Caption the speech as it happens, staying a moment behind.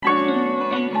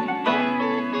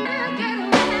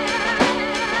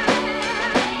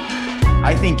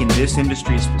I think in this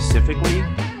industry specifically,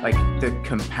 like the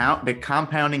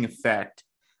compounding effect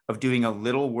of doing a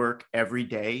little work every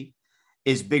day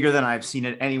is bigger than I've seen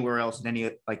it anywhere else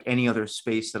in any other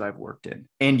space that I've worked in.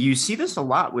 And you see this a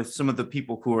lot with some of the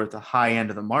people who are at the high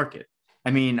end of the market.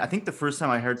 I mean, I think the first time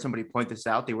I heard somebody point this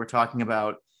out, they were talking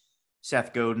about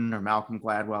Seth Godin or Malcolm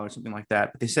Gladwell or something like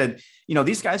that. But they said,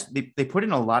 these guys, they put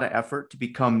in a lot of effort to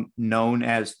become known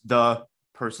as the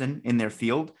person in their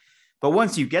field. But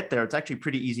once you get there, it's actually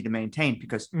pretty easy to maintain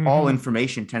because all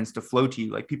information tends to flow to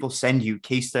you. Like people send you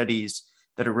case studies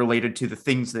that are related to the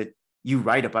things that you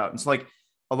write about. It's like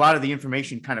a lot of the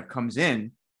information kind of comes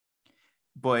in,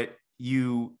 but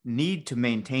you need to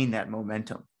maintain that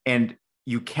momentum. And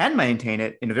you can maintain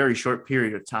it in a very short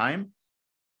period of time,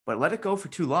 but let it go for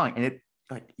too long. And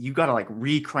you got to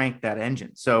re-crank that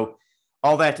engine. So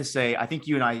all that to say, I think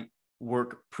you and I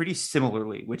work pretty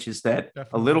similarly, which is that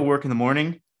a little work in the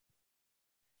morning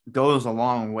goes a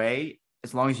long way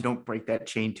as long as you don't break that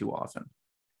chain too often.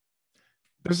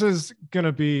 This is going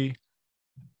to be,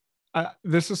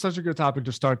 this is such a good topic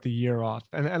to start the year off.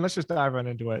 And let's just dive right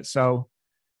into it. So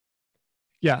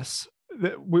yes,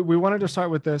 we wanted to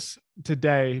start with this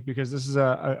today because this is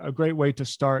a great way to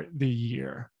start the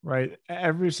year, right?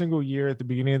 Every single year at the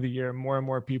beginning of the year, more and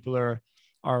more people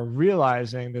are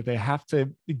realizing that they have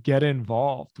to get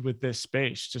involved with this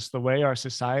space. Just the way our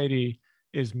society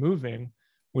is moving,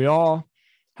 we all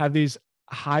have these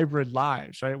hybrid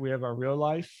lives, right? We have our real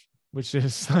life, which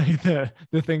is like the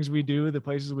things we do, the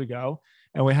places we go,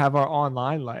 and we have our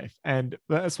online life. And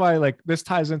that's why this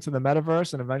ties into the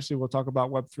metaverse, and eventually we'll talk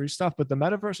about Web3 stuff, but the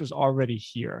metaverse is already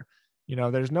here.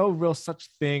 There's no real such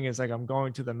thing as I'm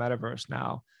going to the metaverse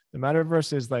now. The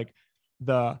metaverse is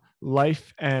the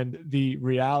life and the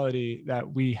reality that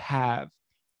we have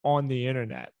on the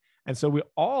internet. And so we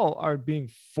all are being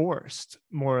forced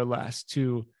more or less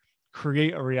to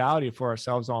create a reality for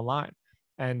ourselves online.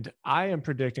 And I am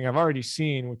predicting, I've already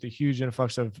seen with the huge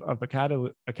influx of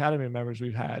academy members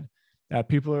we've had, that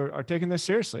people are taking this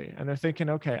seriously. And they're thinking,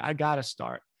 okay, I got to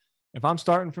start. If I'm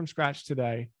starting from scratch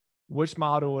today, which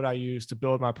model would I use to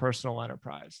build my personal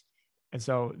enterprise? And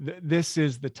so this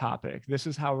is the topic. This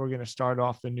is how we're going to start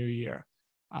off the new year.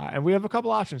 And we have a couple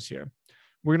options here.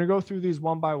 We're going to go through these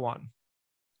one by one.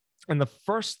 And the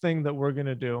first thing that we're going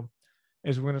to do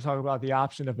is we're going to talk about the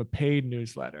option of a paid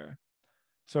newsletter.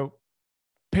 So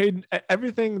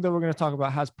everything that we're going to talk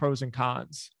about has pros and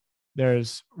cons.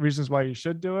 There's reasons why you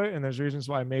should do it, and there's reasons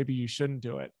why maybe you shouldn't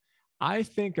do it. I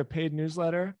think a paid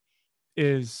newsletter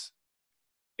is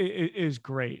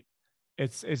great.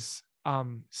 It's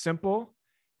simple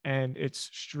and it's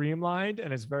streamlined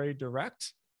and it's very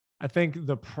direct. I think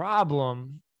the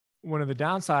problem, one of the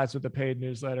downsides with the paid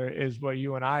newsletter is what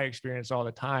you and I experience all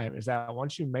the time, is that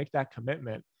once you make that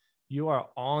commitment, you are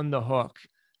on the hook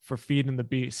for feeding the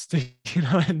beast,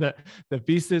 and the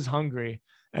beast is hungry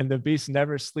and the beast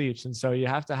never sleeps. And so you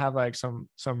have to have some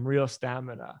real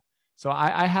stamina. So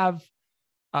I have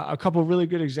a couple of really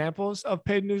good examples of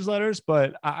paid newsletters,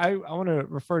 but I want to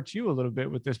refer to you a little bit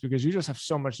with this because you just have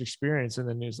so much experience in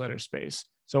the newsletter space.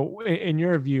 So in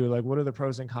your view, what are the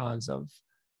pros and cons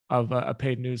of a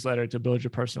paid newsletter to build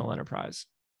your personal enterprise?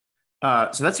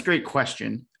 So that's a great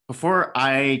question. Before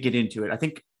I get into it, I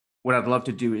think what I'd love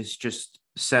to do is just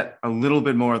set a little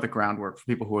bit more of the groundwork for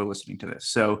people who are listening to this.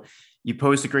 So you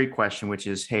posed a great question, which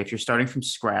is, hey, if you're starting from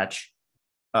scratch,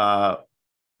 what's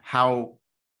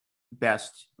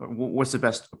the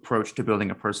best approach to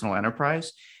building a personal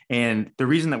enterprise? And the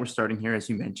reason that we're starting here, as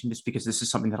you mentioned, is because this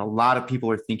is something that a lot of people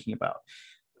are thinking about.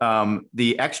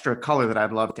 The extra color that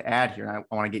I'd love to add here, and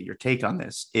I want to get your take on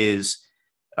this, is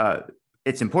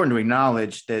it's important to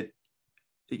acknowledge that,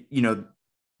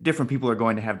 different people are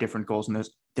going to have different goals, and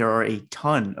there are a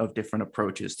ton of different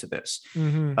approaches to this.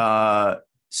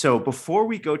 So before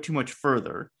we go too much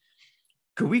further,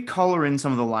 could we color in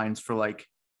some of the lines for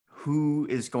who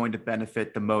is going to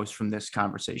benefit the most from this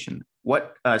conversation?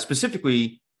 What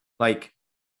specifically,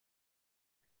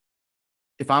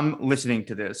 if I'm listening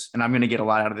to this and I'm going to get a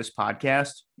lot out of this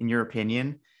podcast, in your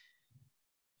opinion,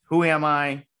 who am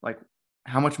I?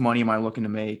 How much money am I looking to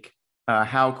make?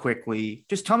 How quickly?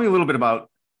 Just tell me a little bit about,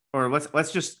 or let's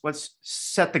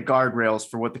set the guardrails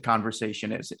for what the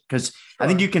conversation is. Because sure. I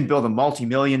think you can build a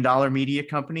multi-million-dollar media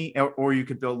company, or you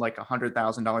could build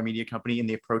 $100,000 media company, and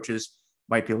the approaches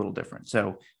might be a little different.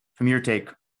 So from your take,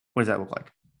 what does that look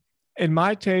like? In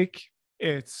my take,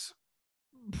 it's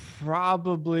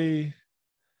probably,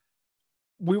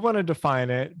 we want to define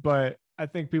it, but I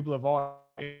think people of all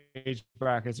age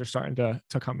brackets are starting to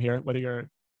come here, whether you're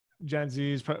Gen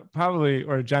Zs probably,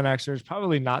 or Gen Xers,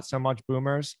 probably not so much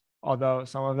boomers, although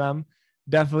some of them,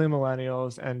 definitely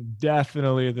millennials, and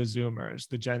definitely the Zoomers,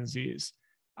 the Gen Zs.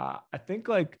 I think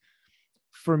like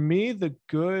for me, the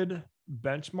good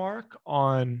benchmark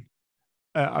on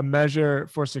a measure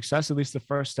for success, at least the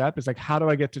first step, is like, how do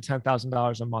I get to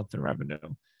 $10,000 a month in revenue?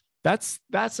 That's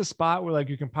a spot where like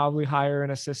you can probably hire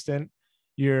an assistant.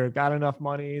 You're got enough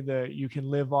money that you can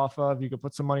live off of. You can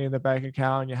put some money in the bank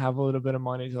account. You have a little bit of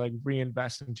money to like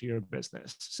reinvest into your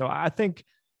business. So I think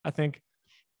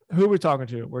who we're talking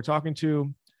to, we're talking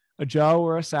to a Joe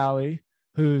or a Sally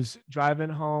who's driving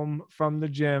home from the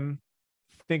gym,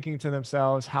 thinking to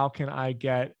themselves, how can I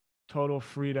get total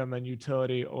freedom and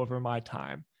utility over my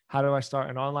time? How do I start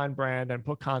an online brand and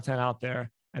put content out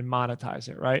there and monetize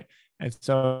it, right? And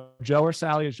so Joe or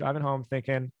Sally is driving home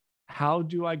thinking, how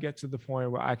do I get to the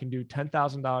point where I can do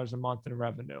 $10,000 a month in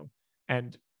revenue?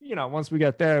 And, you know, once we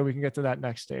get there, we can get to that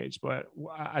next stage. But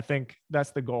I think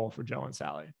that's the goal for Joe and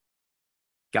Sally.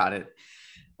 Got it.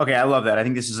 Okay. I love that. I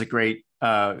think this is a great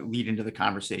lead into the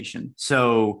conversation.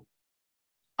 So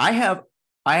I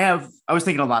was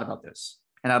thinking a lot about this,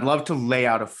 and I'd love to lay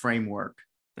out a framework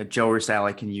that Joe or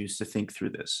Sally can use to think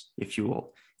through this, if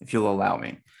you'll allow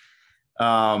me.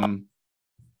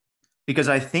 Because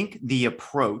I think the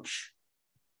approach,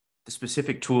 the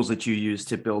specific tools that you use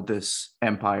to build this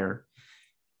empire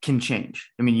can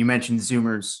change. I mean, you mentioned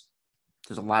Zoomers.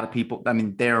 There's a lot of people. I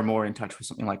mean, they're more in touch with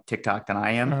something like TikTok than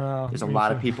I am. There's a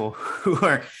lot of people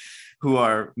who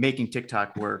are making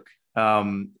TikTok work,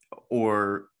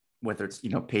 or whether it's, you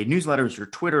know, paid newsletters or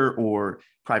Twitter or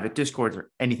private Discords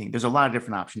or anything. There's a lot of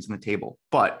different options on the table.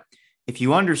 But if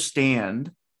you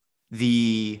understand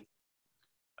the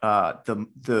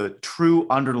true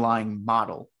underlying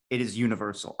model, it is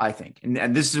universal, I think.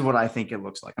 And this is what I think it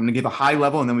looks like. I'm going to give a high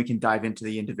level, and then we can dive into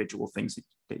the individual things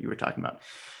that you were talking about.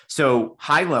 So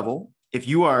high level, if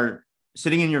you are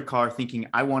sitting in your car thinking,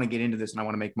 I want to get into this and I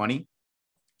want to make money,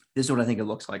 this is what I think it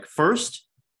looks like. First,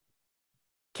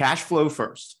 cash flow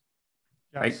first,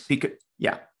 yes. Right? Because,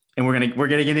 yeah. And we're going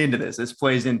to get into this. This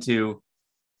plays into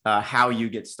how you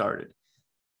get started.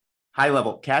 High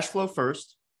level, cash flow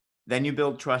first, then you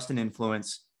build trust and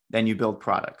influence, then you build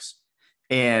products.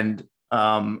 And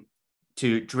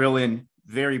to drill in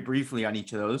very briefly on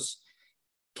each of those,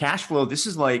 cash flow, this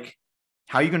is like,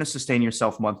 how are you going to sustain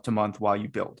yourself month to month while you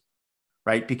build,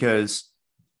 right? Because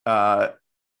a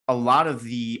lot of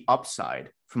the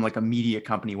upside from like a media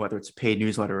company, whether it's a paid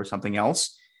newsletter or something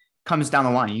else, comes down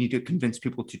the line. You need to convince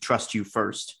people to trust you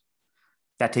first.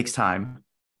 That takes time.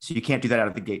 So you can't do that out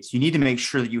of the gates. You need to make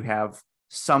sure that you have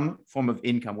some form of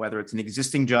income, whether it's an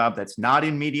existing job that's not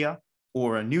in media,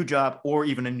 or a new job, or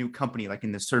even a new company, like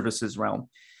in the services realm,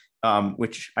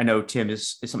 which I know, Tim,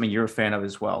 is something you're a fan of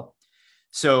as well.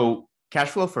 So cash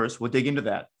flow first, we'll dig into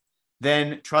that.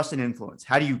 Then trust and influence.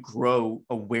 How do you grow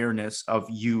awareness of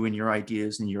you and your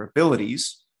ideas and your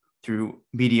abilities through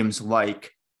mediums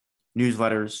like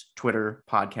newsletters, Twitter,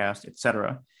 podcast,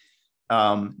 etc.?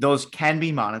 Those can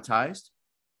be monetized.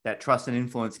 That trust and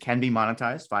influence can be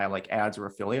monetized via like ads or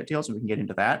affiliate deals, and we can get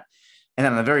into that. And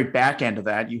then on the very back end of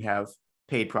that, you have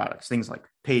paid products, things like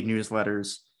paid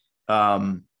newsletters,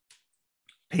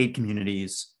 paid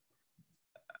communities,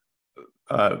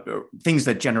 things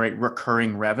that generate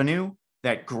recurring revenue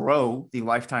that grow the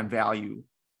lifetime value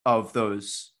of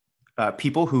those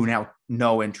people who now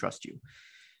know and trust you.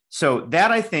 So that,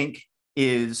 I think,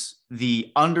 is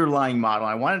the underlying model.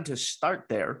 I wanted to start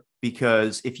there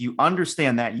because if you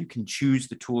understand that, you can choose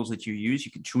the tools that you use,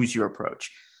 you can choose your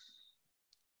approach.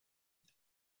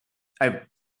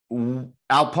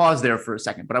 I'll pause there for a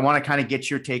second, but I want to kind of get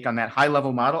your take on that high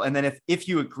level model. And then if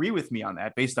you agree with me on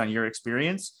that, based on your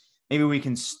experience, maybe we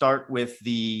can start with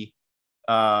the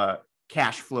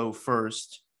cash flow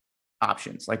first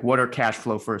options. Like, what are cash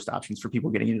flow first options for people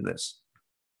getting into this?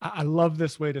 I love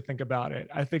this way to think about it.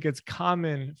 I think it's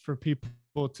common for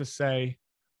people to say,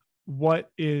 I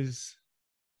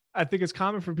think it's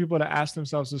common for people to ask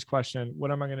themselves this question: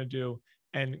 what am I going to do?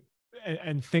 And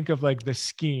think of like the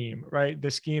scheme, right?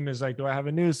 The scheme is like, do I have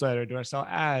a newsletter? Do I sell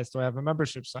ads? Do I have a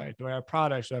membership site? Do I have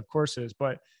products? Do I have courses?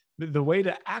 But the way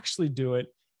to actually do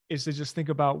it is to just think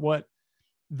about what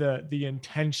the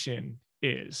intention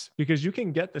is, because you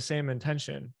can get the same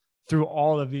intention through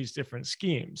all of these different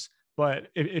schemes. But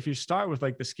if you start with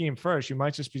like the scheme first, you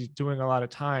might just be doing a lot of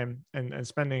time and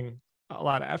spending a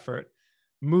lot of effort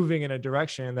moving in a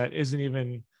direction that isn't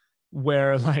even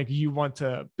where like you want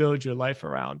to build your life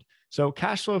around. So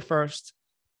cash flow first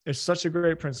is such a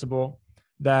great principle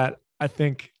that I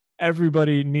think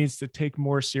everybody needs to take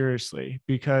more seriously,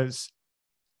 because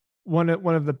one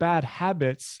of the bad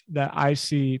habits that I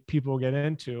see people get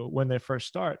into when they first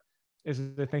start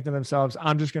is they think to themselves,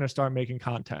 I'm just going to start making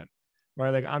content.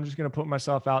 right? Like I'm just going to put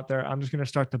myself out there. I'm just going to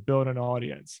start to build an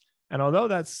audience. And although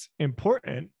that's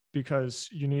important because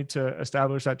you need to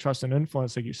establish that trust and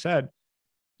influence, like you said,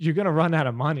 you're going to run out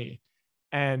of money,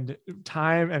 and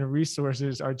time and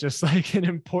resources are just like an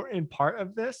important part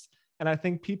of this. And I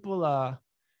think people,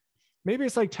 maybe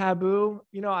it's like taboo.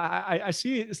 I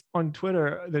see it on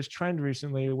Twitter, this trend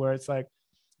recently where it's like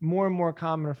more and more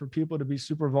common for people to be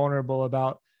super vulnerable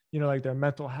about, like their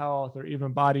mental health or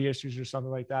even body issues or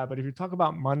something like that. But if you talk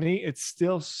about money, it's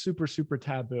still super, super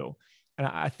taboo. And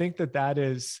I think that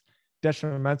is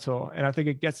detrimental. And I think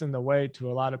it gets in the way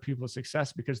to a lot of people's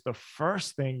success, because the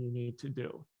first thing you need to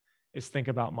do is think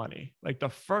about money. Like the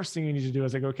first thing you need to do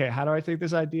is like, okay, how do I take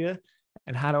this idea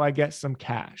and how do I get some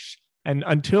cash? And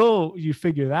until you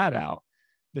figure that out,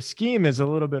 the scheme is a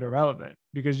little bit irrelevant,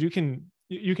 because you can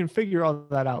figure all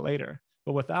that out later.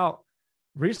 But without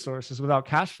resources, without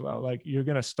cash flow, like you're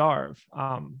going to starve,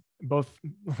 both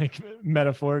like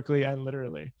metaphorically and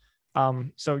literally.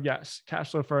 So yes,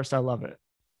 cash flow first. I love it.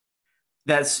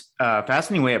 That's a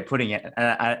fascinating way of putting it.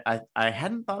 And I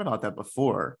hadn't thought about that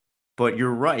before, but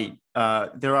you're right.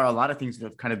 There are a lot of things that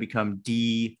have kind of become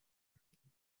de-tabooified.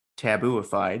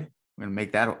 I'm going to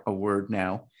make that a word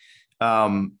now.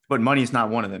 But money is not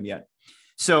one of them yet.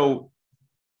 So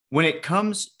when it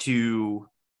comes to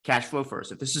cash flow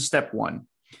first, if this is step one,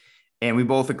 and we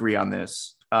both agree on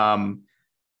this,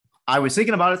 I was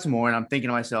thinking about it some more, and I'm thinking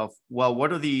to myself, well,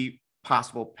 what are the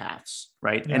possible paths,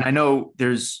 right? Yeah. And I know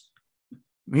here's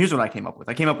what I came up with.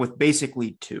 I came up with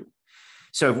basically two.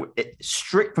 So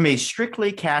from a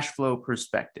strictly cash flow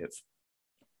perspective,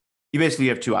 you basically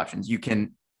have two options. You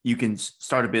can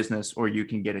start a business or you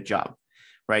can get a job,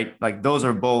 right? Like those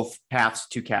are both paths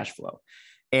to cash flow.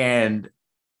 And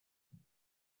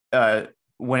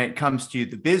when it comes to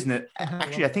the business,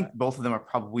 actually, I think both of them are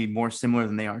probably more similar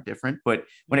than they are different. But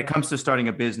when it comes to starting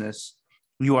a business,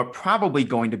 you are probably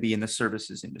going to be in the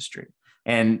services industry.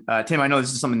 And Tim, I know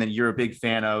this is something that you're a big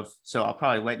fan of, so I'll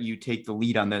probably let you take the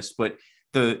lead on this. But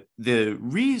the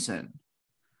reason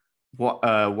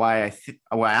why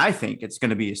I think it's going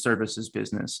to be a services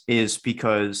business is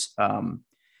because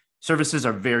services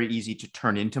are very easy to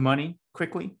turn into money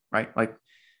quickly, right? Like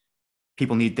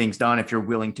people need things done. If you're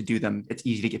willing to do them, it's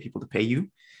easy to get people to pay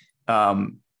you. I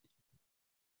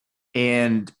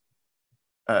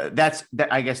guess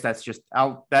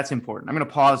that's important. I'm going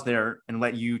to pause there and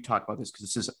let you talk about this, because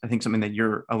this is, I think, something that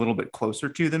you're a little bit closer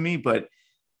to than me. But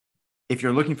if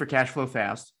you're looking for cash flow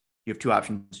fast, you have two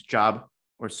options: job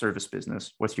or service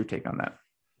business. What's your take on that?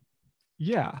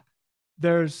 Yeah,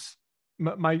 there's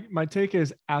my take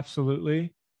is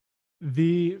absolutely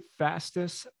the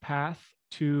fastest path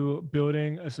to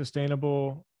building a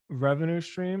sustainable revenue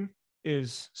stream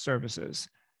is services.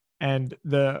 And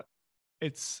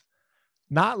it's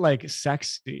not like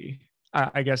sexy,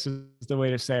 I guess is the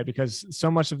way to say it, because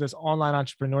so much of this online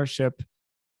entrepreneurship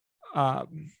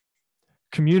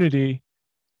community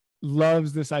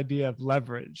loves this idea of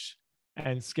leverage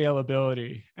and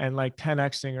scalability and like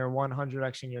 10xing or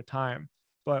 100xing your time.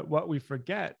 But what we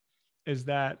forget is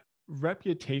that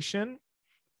reputation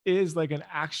is like an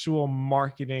actual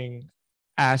marketing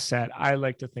asset, I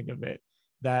like to think of it,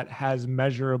 that has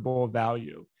measurable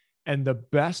value. And the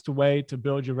best way to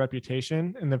build your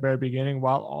reputation in the very beginning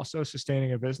while also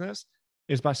sustaining a business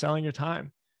is by selling your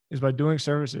time, is by doing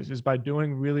services, is by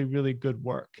doing really, really good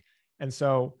work. And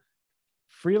so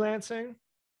freelancing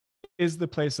is the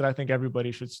place that I think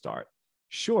everybody should start.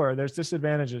 Sure, there's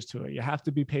disadvantages to it. You have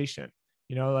to be patient.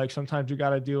 Like sometimes you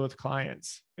got to deal with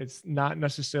clients. It's not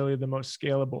necessarily the most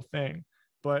scalable thing.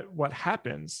 But what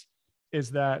happens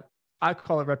is that I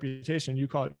call it reputation, you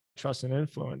call it trust and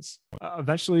influence.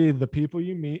 Eventually, the people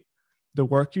you meet, the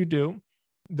work you do,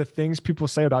 the things people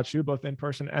say about you, both in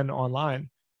person and online,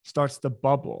 starts to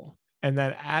bubble. And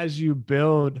then as you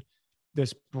build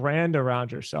this brand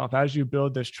around yourself, as you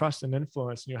build this trust and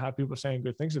influence, and you have people saying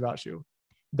good things about you,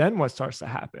 then what starts to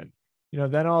happen?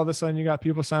 Then all of a sudden you got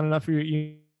people signing up for your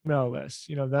email list.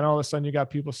 Then all of a sudden you got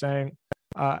people saying,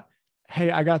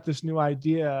 hey, I got this new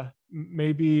idea.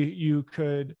 Maybe you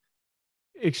could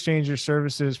exchange your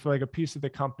services for like a piece of the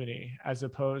company, as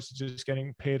opposed to just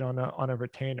getting paid on a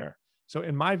retainer. So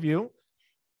in my view,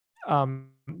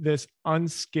 this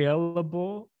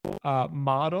unscalable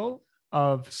model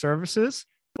of services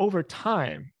over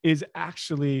time is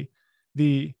actually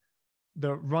the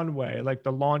runway, like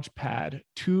the launch pad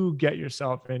to get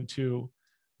yourself into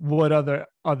what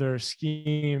other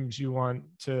schemes you want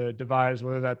to devise,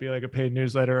 whether that be like a paid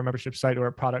newsletter, a membership site, or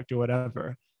a product or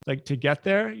whatever. Like to get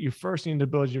there, you first need to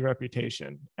build your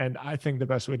reputation. And I think the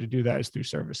best way to do that is through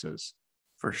services.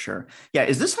 For sure. Yeah.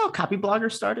 Is this how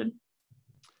Copyblogger started?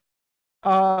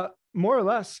 More or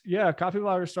less. Yeah. Coffee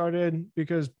Blogger started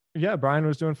because, yeah, Brian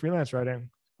was doing freelance writing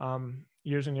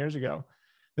years and years ago.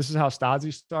 This is how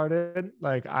Stasi started.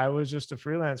 Like, I was just a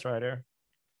freelance writer.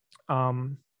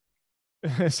 Um,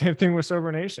 Same thing with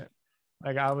Sober Nation.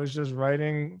 Like, I was just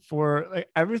writing for, like,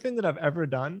 everything that I've ever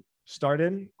done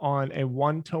started on a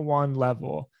one-to-one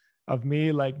level of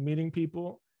me, like, meeting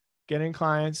people, getting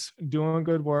clients, doing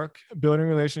good work, building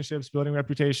relationships, building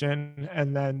reputation,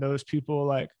 and then those people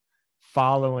like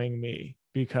following me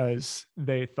because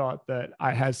they thought that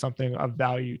I had something of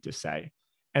value to say.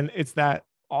 And it's that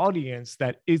audience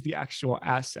that is the actual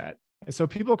asset. And so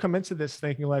people come into this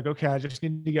thinking like, okay, I just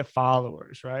need to get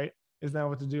followers, right? Isn't that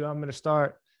what to do? I'm going to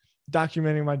start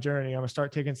documenting my journey. I'm going to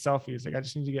start taking selfies. Like, I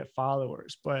just need to get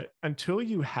followers. But until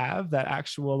you have that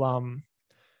actual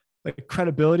like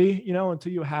credibility,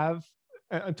 until you have,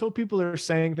 until people are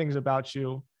saying things about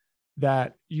you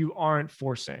that you aren't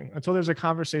forcing, until there's a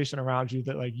conversation around you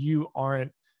that like you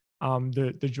aren't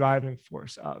the driving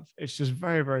force of, it's just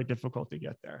very, very difficult to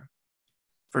get there.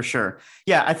 For sure.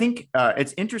 Yeah, I think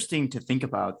it's interesting to think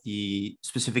about the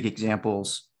specific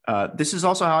examples. This is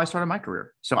also how I started my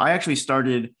career. So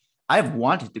I've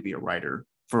wanted to be a writer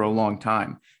for a long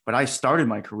time, but I started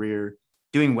my career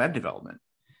doing web development,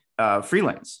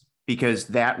 freelance, because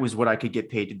that was what I could get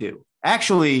paid to do.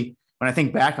 Actually, when I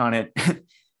think back on it,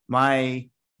 one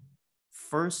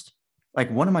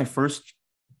of my first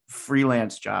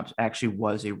freelance jobs actually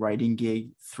was a writing gig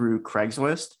through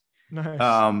Craigslist.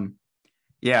 Nice.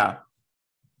 Yeah,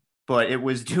 but it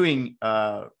was doing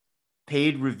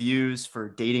paid reviews for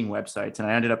dating websites, and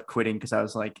I ended up quitting because I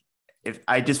was like, if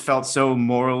I just felt so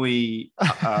morally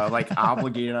like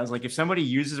obligated. I was like, if somebody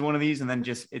uses one of these and then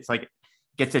just it's like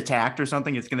gets attacked or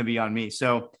something, it's going to be on me.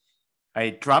 So I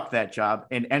dropped that job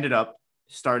and ended up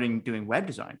starting doing web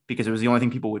design because it was the only thing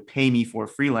people would pay me for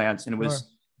freelance, and it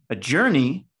was a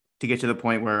journey to get to the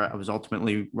point where I was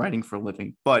ultimately writing for a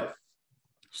living. But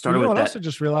started with that. I also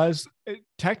just realized,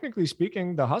 technically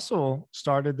speaking, The Hustle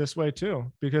started this way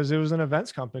too, because it was an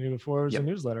events company before it was a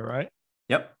newsletter, right?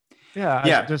 Yep.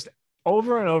 Yeah. Just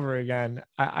over and over again,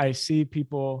 I see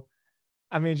people.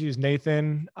 I mean, geez,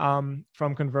 Nathan from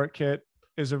ConvertKit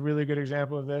is a really good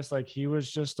example of this. Like, he was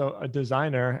just a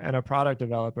designer and a product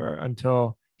developer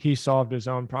until he solved his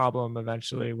own problem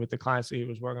eventually with the clients that he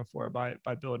was working for by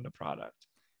building a product.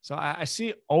 So I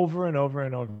see over and over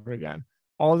and over again,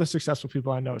 all the successful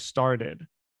people I know started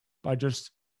by just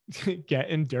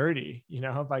getting dirty,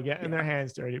 by getting their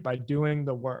hands dirty, by doing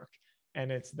the work.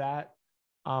 And it's that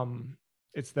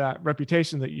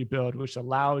reputation that you build, which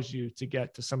allows you to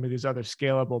get to some of these other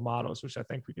scalable models, which I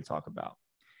think we could talk about.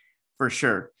 For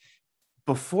sure.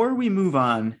 Before we move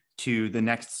on to the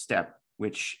next step,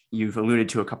 which you've alluded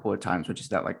to a couple of times, which is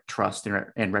that like trust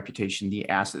and reputation, the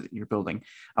asset that you're building,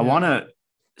 I want to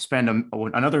spend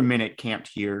another minute camped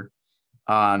here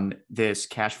on this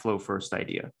cash flow first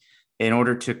idea in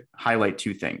order to highlight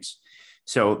two things.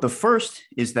 So the first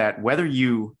is that whether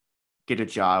you get a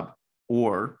job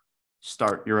or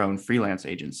start your own freelance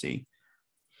agency,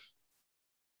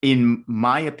 in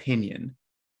my opinion,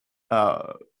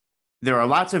 there are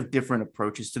lots of different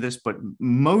approaches to this, but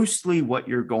mostly what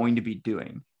you're going to be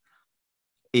doing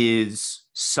is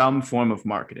some form of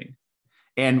marketing.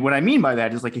 And what I mean by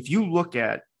that is, like, if you look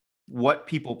at what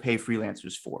people pay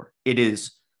freelancers for, it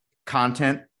is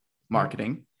content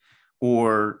marketing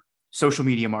or social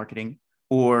media marketing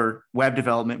or web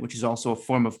development, which is also a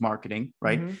form of marketing,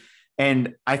 right? Mm-hmm.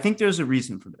 And I think there's a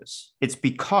reason for this. It's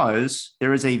because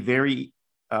there is a very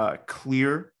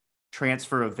clear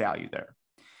transfer of value there.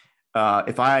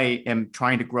 If I am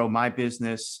trying to grow my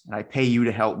business and I pay you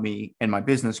to help me and my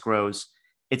business grows,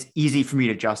 it's easy for me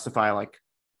to justify like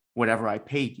whatever I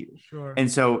paid you. Sure.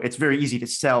 And so it's very easy to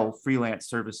sell freelance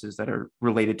services that are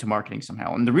related to marketing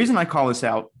somehow. And the reason I call this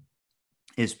out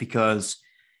is because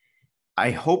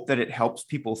I hope that it helps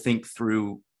people think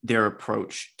through their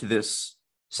approach to this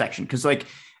section. Because like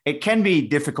it can be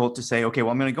difficult to say, okay,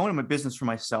 well, I'm going to go into my business for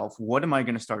myself. What am I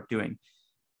going to start doing?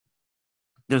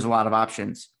 There's a lot of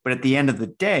options, but at the end of the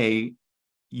day,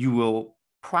 you will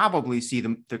probably see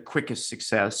the quickest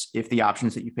success if the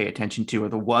options that you pay attention to are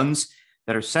the ones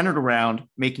that are centered around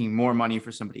making more money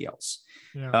for somebody else.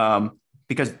 Yeah.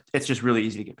 Because it's just really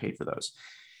easy to get paid for those.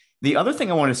 The other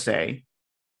thing I want to say,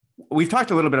 we've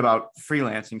talked a little bit about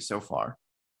freelancing so far.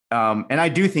 And I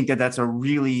do think that that's a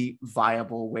really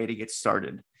viable way to get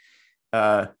started.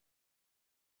 And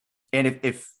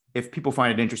if people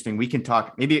find it interesting, we can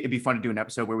talk. Maybe it'd be fun to do an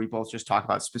episode where we both just talk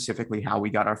about specifically how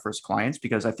we got our first clients,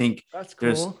 because I think that's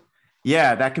cool.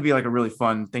 Yeah, that could be like a really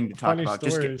fun thing to talk Funny about.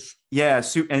 Just get, stories. yeah,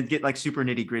 and get like super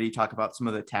nitty gritty, talk about some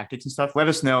of the tactics and stuff. Let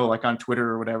us know like on Twitter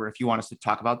or whatever if you want us to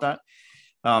talk about that.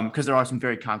 Because there are some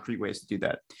very concrete ways to do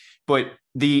that. But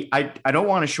I don't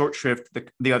want to short shrift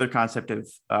the other concept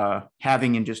of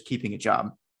having and just keeping a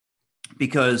job,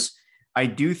 because I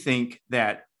do think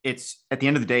that it's at the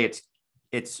end of the day,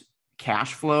 it's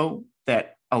cash flow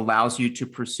that allows you to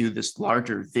pursue this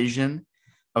larger vision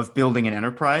of building an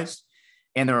enterprise.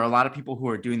 And there are a lot of people who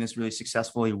are doing this really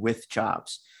successfully with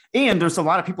jobs. And there's a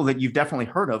lot of people that you've definitely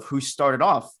heard of who started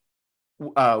off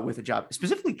with a job,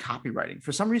 specifically copywriting.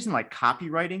 For some reason, like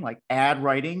copywriting, like ad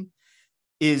writing,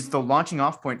 is the launching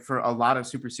off point for a lot of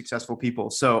super successful people.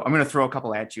 So I'm going to throw a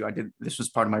couple at you. This was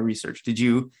part of my research. Did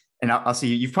you? And I'll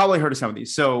see, you've probably heard of some of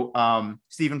these. So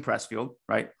Stephen Pressfield,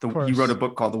 right? He wrote a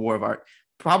book called The War of Art,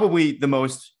 probably the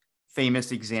most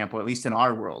famous example, at least in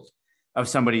our world, of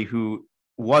somebody who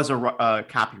was a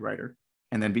copywriter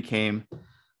and then became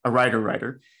a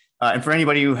writer. And for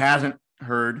anybody who hasn't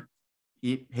heard,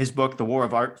 his book, The War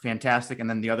of Art, fantastic. And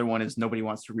then the other one is Nobody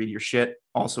Wants to Read Your Shit,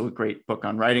 also a great book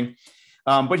on writing.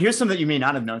 But here's some that you may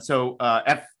not have known. So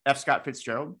F. Scott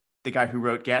Fitzgerald, the guy who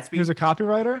wrote Gatsby. He was a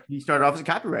copywriter? He started off as a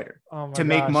copywriter to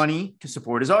make money to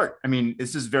support his art. I mean,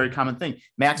 this is a very common thing.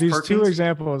 These two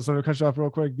examples, let me cut you off real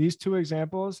quick. These two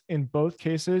examples, in both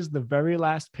cases, the very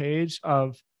last page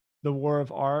of The War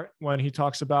of Art, when he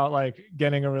talks about like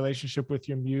getting a relationship with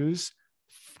your muse,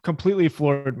 completely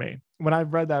floored me. When I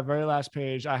read that very last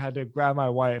page, I had to grab my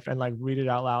wife and like read it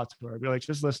out loud to her. Be like,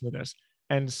 just listen to this.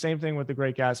 And same thing with The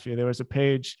Great Gatsby. There was a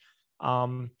page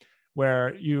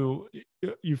where you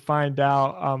find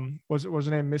out, was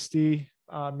her name Misty,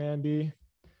 Mandy,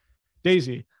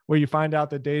 Daisy, where you find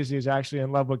out that Daisy is actually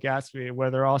in love with Gatsby, where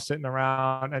they're all sitting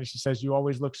around and she says, "You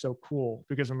always look so cool,"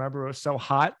 because remember, it was so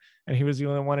hot and he was the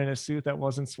only one in a suit that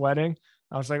wasn't sweating.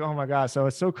 I was like, oh my God. So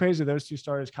it's so crazy those two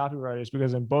started as copywriters,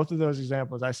 because in both of those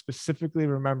examples, I specifically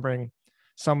remembering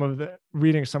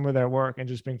reading some of their work and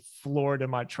just being floored in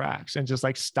my tracks and just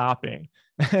like stopping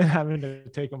and having to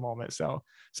take a moment. So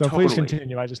totally. Please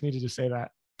continue. I just needed to say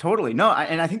that. Totally. No,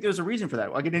 and I think there's a reason for that.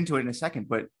 I'll get into it in a second,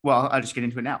 but I'll just get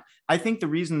into it now. I think the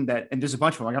reason that, and there's a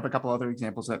bunch of them, I got a couple other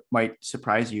examples that might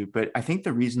surprise you, but I think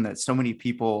the reason that so many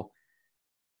people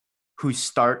who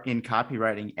start in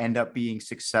copywriting end up being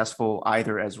successful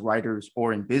either as writers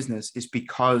or in business is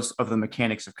because of the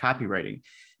mechanics of copywriting.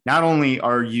 Not only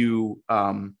are you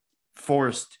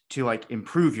forced to like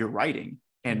improve your writing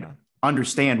and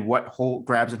understand what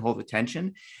grabs and holds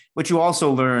attention, but you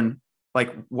also learn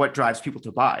like what drives people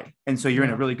to buy. And so you're in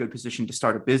a really good position to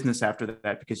start a business after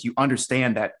that, because you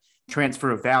understand that transfer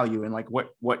of value and like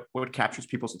what captures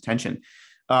people's attention.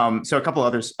 So a couple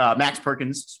others, Max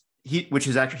Perkins, he's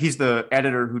the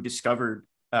editor who discovered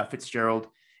Fitzgerald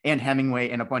and Hemingway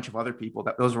and a bunch of other people.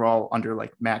 Those were all under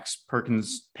like Max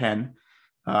Perkins' pen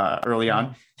early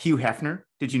on. Hugh Hefner,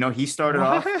 did you know he started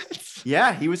off?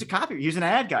 Yeah, he was a copy. He was an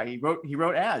ad guy. He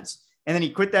wrote ads, and then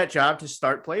he quit that job to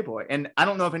start Playboy. And I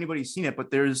don't know if anybody's seen it, but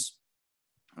there's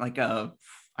like I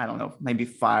don't know, maybe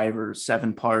 5 or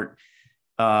 7 part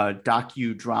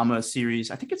docudrama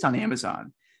series. I think it's on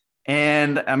Amazon.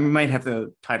 And I might have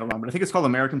the title wrong, but I think it's called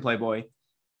American Playboy,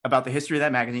 about the history of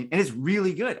that magazine. And it's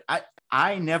really good.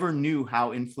 I never knew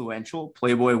how influential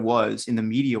Playboy was in the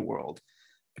media world,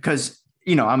 because,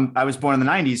 you know, I was born in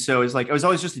the 90s. So it's like, it was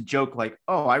always just a joke, like,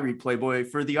 oh, I read Playboy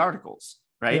for the articles,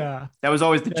 right? Yeah. That was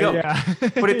always the joke. Yeah.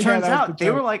 But it turns out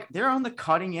they're on the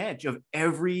cutting edge of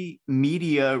every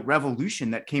media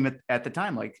revolution that came at the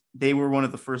time. Like, they were one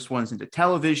of the first ones into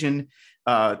television.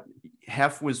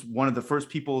 Hef was one of the first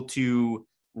people to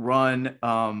run,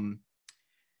 oh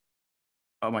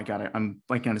my God, I'm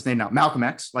blanking on his name now, Malcolm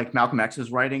X, like Malcolm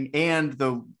X's writing, and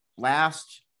the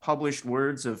last published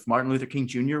words of Martin Luther King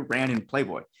Jr. ran in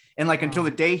Playboy. And like, until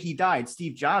the day he died,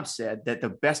 Steve Jobs said that the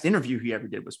best interview he ever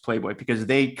did was Playboy, because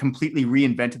they completely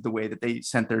reinvented the way that they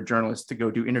sent their journalists to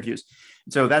go do interviews.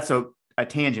 So that's a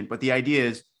tangent, but the idea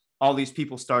is all these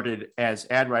people started as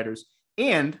ad writers.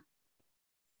 And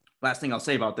last thing I'll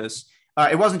say about this,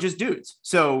 it wasn't just dudes.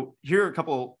 So here are a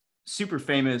couple super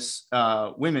famous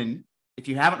women. If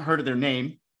you haven't heard of their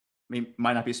name, I mean,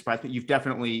 might not be surprised, but you've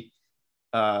definitely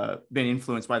been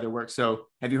influenced by their work. So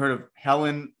have you heard of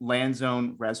Helen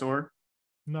Lansdowne Resor?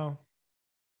 No.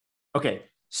 Okay.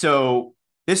 So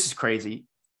this is crazy.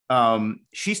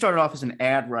 She started off as an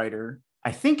ad writer,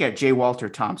 I think at J. Walter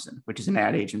Thompson, which is an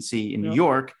ad agency in New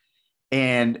York,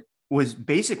 and was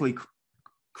basically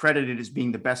credited as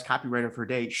being the best copywriter of her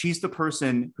day. She's the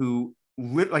person who,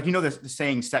 like, you know, the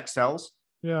saying sex sells?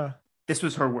 Yeah. This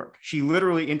was her work. She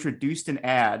literally introduced an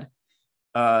ad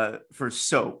for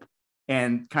soap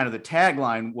And kind of the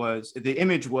tagline was, the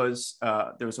image was,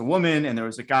 there was a woman and there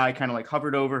was a guy kind of like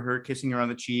hovered over her, kissing her on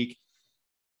the cheek.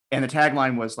 And the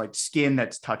tagline was like skin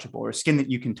that's touchable, or skin that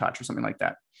you can touch, or something like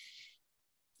that.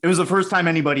 It was the first time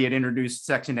anybody had introduced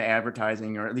sex into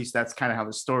advertising, or at least that's kind of how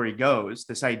the story goes.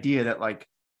 This idea that like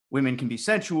women can be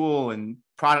sensual and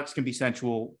products can be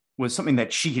sensual was something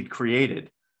that she had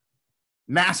created.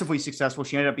 Massively successful.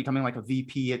 She ended up becoming like a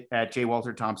VP at J.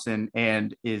 Walter Thompson,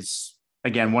 and is,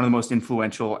 again, one of the most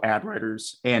influential ad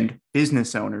writers and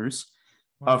business owners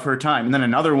of her time. And then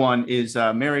another one is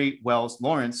Mary Wells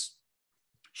Lawrence.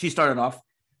 She started off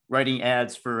writing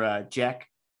ads for Jack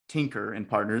Tinker and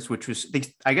Partners, which was,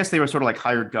 I guess they were sort of like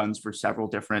hired guns for several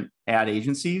different ad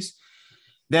agencies.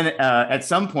 Then at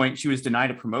some point, she was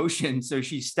denied a promotion. So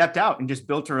she stepped out and just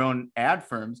built her own ad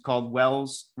firms called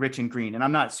Wells, Rich and Green. And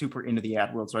I'm not super into the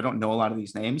ad world, so I don't know a lot of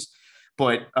these names.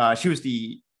 But she was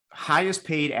the highest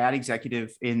paid ad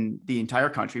executive in the entire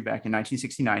country back in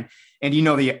 1969. And you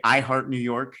know, the I Heart New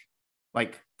York,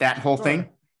 like that whole thing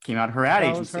came out of her ad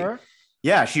agency. Her?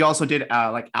 Yeah, she also did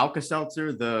like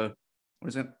Alka-Seltzer, the, what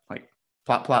is it? Like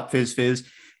Plop Plop Fizz Fizz.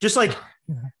 Just like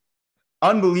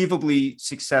unbelievably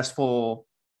successful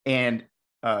and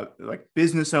like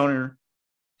business owner,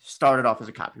 started off as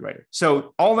a copywriter.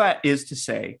 So all that is to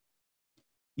say,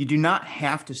 you do not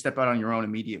have to step out on your own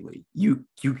immediately. You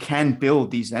can build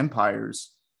these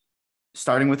empires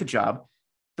starting with a job.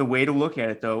 The way to look at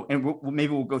it, though, and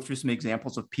maybe we'll go through some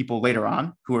examples of people later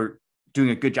on who are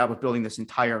doing a good job of building this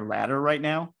entire ladder right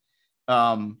now.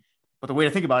 But the way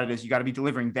to think about it is you got to be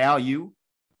delivering value,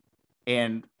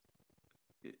 and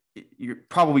you're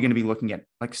probably going to be looking at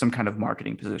like some kind of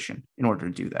marketing position in order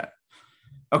to do that.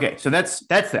 Okay, so that's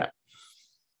that.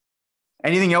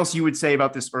 Anything else you would say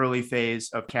about this early phase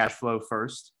of cash flow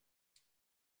first?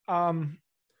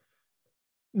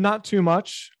 Not too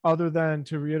much, other than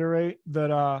to reiterate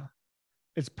that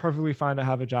it's perfectly fine to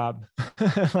have a job.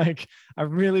 Like, I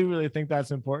really, really think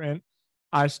that's important.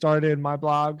 I started my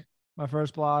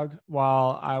first blog,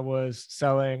 while I was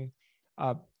selling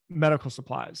medical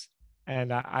supplies.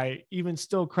 And I even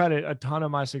still credit a ton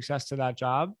of my success to that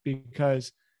job,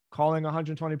 because calling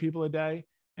 120 people a day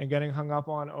and getting hung up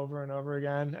on over and over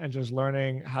again, and just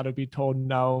learning how to be told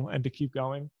no and to keep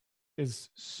going is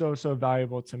so, so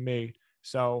valuable to me.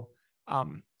 So,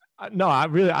 no,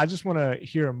 I just want to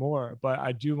hear more, but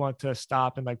I do want to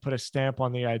stop and like put a stamp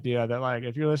on the idea that, like,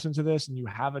 if you're listening to this and you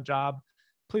have a job,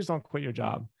 please don't quit your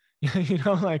job.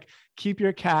 Like, keep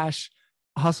your cash,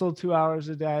 hustle 2 hours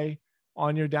a day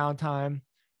on your downtime.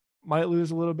 Might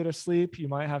lose a little bit of sleep. You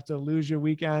might have to lose your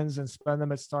weekends and spend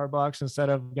them at Starbucks instead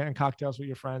of getting cocktails with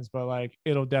your friends, but like,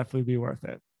 it'll definitely be worth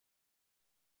it.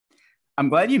 I'm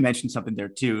glad you mentioned something there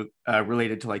too,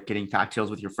 related to like getting cocktails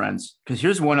with your friends. Because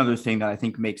here's one other thing that I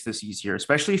think makes this easier,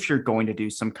 especially if you're going to do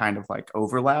some kind of like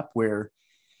overlap where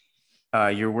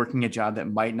you're working a job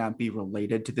that might not be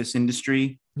related to this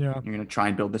industry. Yeah. You're going to try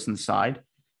and build this on the side.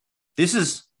 This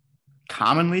is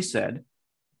commonly said.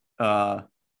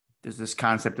 There's this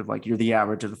concept of like, you're the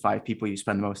average of the 5 people you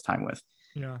spend the most time with.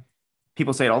 Yeah.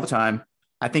 People say it all the time.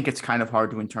 I think it's kind of hard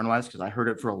to internalize, because I heard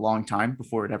it for a long time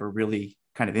before it ever really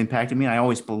kind of impacted me. I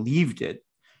always believed it,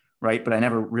 right? But I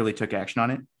never really took action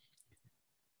on it.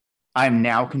 I'm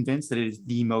now convinced that it is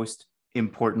the most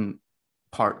important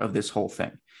part of this whole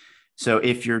thing. So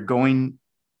if you're going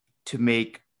to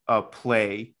make a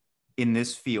play in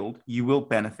this field, you will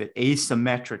benefit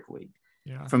asymmetrically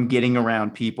from getting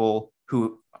around people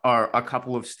who are a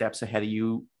couple of steps ahead of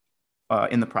you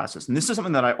in the process. And this is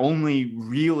something that I only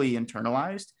really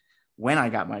internalized when I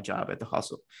got my job at The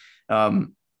Hustle.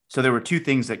 So there were 2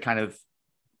 things that kind of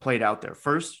played out there.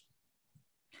 First,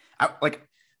 I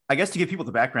guess to give people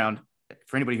the background,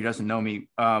 for anybody who doesn't know me,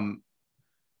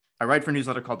 I write for a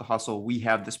newsletter called The Hustle. We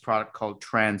have this product called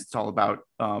Trends. It's all about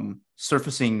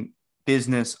surfacing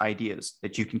business ideas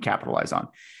that you can capitalize on.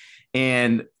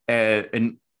 And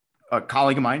a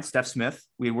colleague of mine, Steph Smith,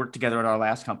 we worked together at our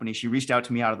last company. She reached out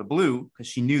to me out of the blue because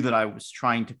she knew that I was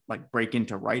trying to like break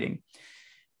into writing,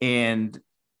 and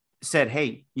said,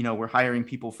 hey, we're hiring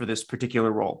people for this particular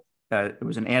role. It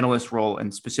was an analyst role.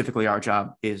 And specifically our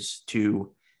job is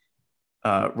to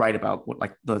write about what,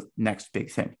 like, the next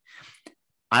big thing.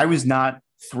 I was not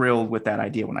thrilled with that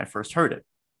idea when I first heard it,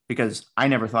 because I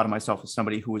never thought of myself as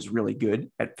somebody who was really good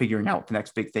at figuring out what the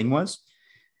next big thing was.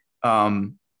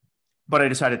 But I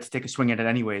decided to take a swing at it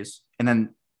anyways. And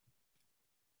then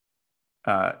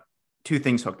 2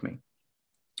 things hooked me.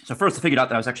 So first, I figured out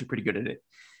that I was actually pretty good at it.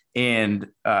 And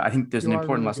I think there's an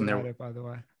important lesson there. It, by the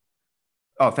way.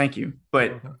 Oh, thank you.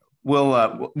 But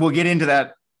we'll get into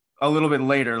that a little bit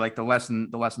later, like the lesson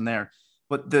there.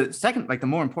 But the second, like the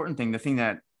more important thing, the thing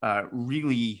that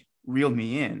really reeled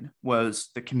me in was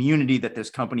the community that this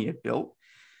company had built.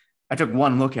 I took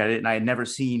one look at it and I had never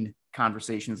seen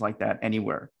conversations like that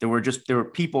anywhere. There were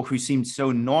people who seemed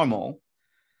so normal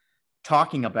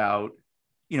talking about,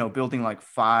 building like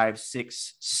 5,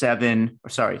 6, 7,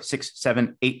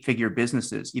 8-figure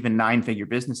businesses, even 9-figure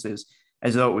businesses,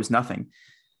 as though it was nothing.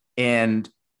 And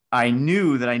I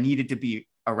knew that I needed to be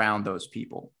around those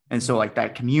people. And so like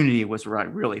that community was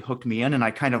what really hooked me in. And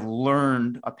I kind of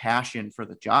learned a passion for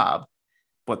the job,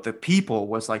 but the people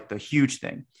was like the huge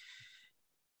thing.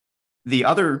 The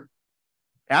other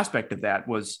aspect of that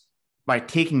was by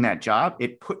taking that job,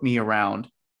 it put me around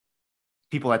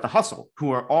people at The Hustle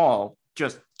who are all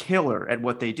just killer at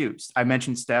what they do. I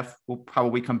mentioned Steph. We'll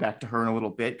probably come back to her in a little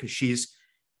bit because she's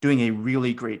doing a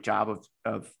really great job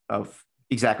of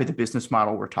exactly the business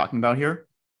model we're talking about here.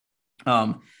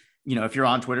 If you're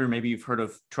on Twitter, maybe you've heard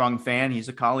of Trung Phan. He's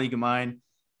a colleague of mine.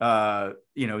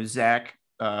 Zach,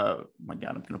 my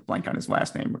God, I'm going to blank on his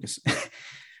last name because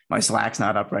my Slack's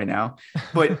not up right now,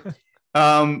 but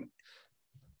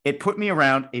it put me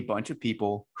around a bunch of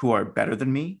people who are better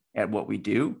than me at what we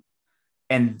do.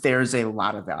 And there's a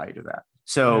lot of value to that.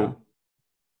 So yeah.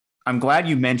 I'm glad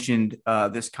you mentioned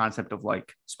this concept of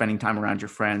like spending time around your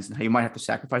friends and how you might have to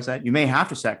sacrifice that. You may have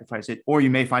to sacrifice it, or you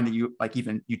may find that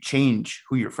you change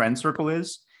who your friend circle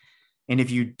is. And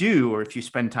if you do, or if you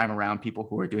spend time around people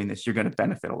who are doing this, you're going to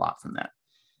benefit a lot from that.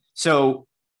 So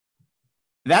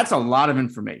that's a lot of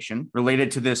information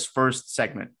related to this first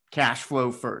segment, cash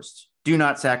flow first. Do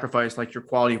not sacrifice like your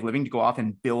quality of living to go off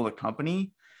and build a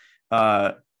company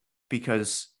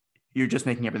because you're just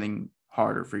making everything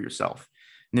harder for yourself.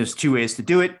 And there's 2 ways to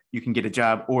do it. You can get a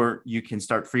job or you can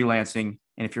start freelancing.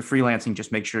 And if you're freelancing,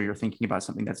 just make sure you're thinking about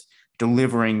something that's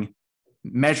delivering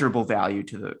measurable value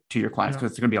to your clients,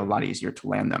 because it's going to be a lot easier to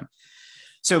land them.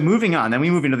 So moving on, then we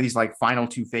move into these like final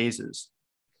 2 phases.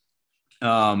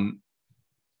 What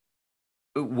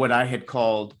I had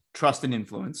called trust and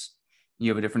influence. You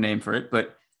have a different name for it,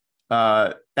 but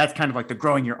that's kind of like the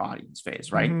growing your audience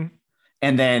phase, right? Mm-hmm.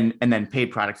 And then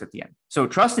paid products at the end. So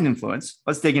trust and influence,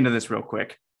 let's dig into this real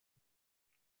quick.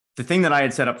 The thing that I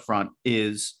had set up front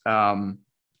is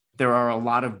there are a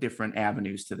lot of different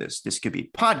avenues to this. This could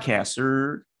be podcasts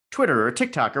or Twitter or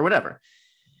TikTok or whatever.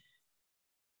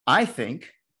 I think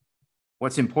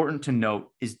what's important to note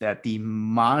is that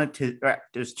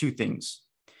there's 2 things.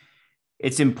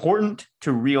 It's important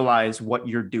to realize what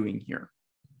you're doing here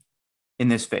in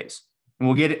this phase. And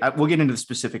we'll get into the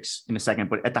specifics in a second,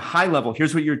 but at the high level,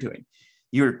 here's what you're doing.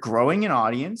 You're growing an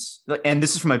audience, and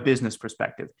this is from a business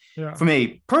perspective. Yeah. From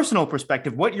a personal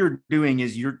perspective, what you're doing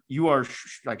is you are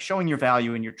showing your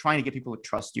value, and you're trying to get people to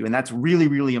trust you. And that's really,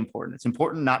 really important. It's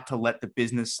important not to let the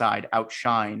business side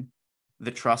outshine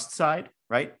the trust side,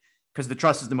 right? Because the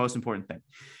trust is the most important thing.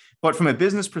 But from a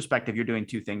business perspective, you're doing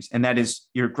 2 things. And that is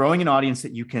you're growing an audience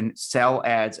that you can sell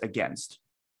ads against,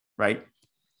 right?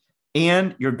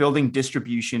 And you're building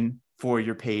distribution for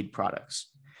your paid products.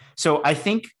 So I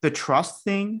think the trust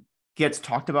thing gets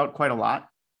talked about quite a lot.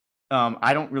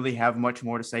 I don't really have much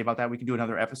more to say about that. We can do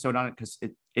another episode on it because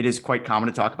it is quite common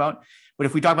to talk about. But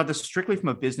if we talk about this strictly from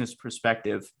a business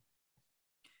perspective,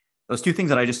 those 2 things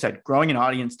that I just said, growing an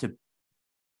audience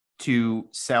to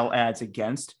sell ads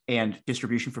against and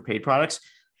distribution for paid products,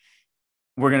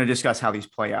 we're going to discuss how these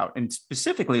play out. And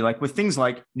specifically, like with things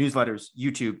like newsletters,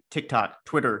 YouTube, TikTok,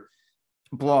 Twitter,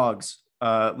 blogs,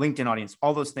 LinkedIn audience,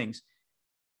 all those things,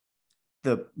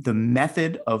 the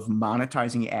method of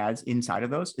monetizing ads inside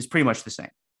of those is pretty much the same,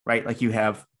 right? Like you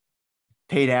have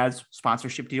paid ads,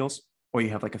 sponsorship deals, or you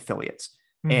have like affiliates.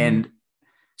 Mm-hmm. And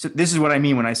so this is what I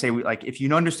mean when I say, if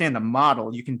you understand the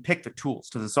model, you can pick the tools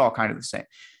because it's all kind of the same.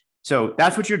 So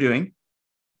that's what you're doing.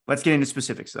 Let's get into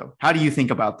specifics though. How do you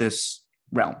think about this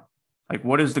realm? Like,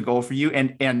 what is the goal for you?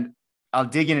 And I'll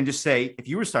dig in and just say, if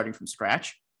you were starting from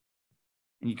scratch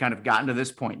and you kind of gotten to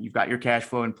this point, you've got your cash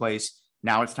flow in place.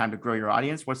 Now it's time to grow your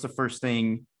audience. What's the first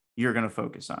thing you're going to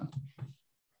focus on?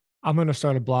 I'm going to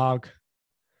start a blog.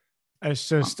 It's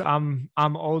just, I'm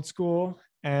old school,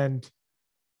 and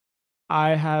I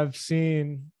have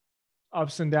seen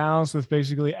ups and downs with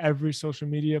basically every social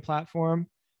media platform.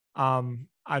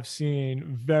 I've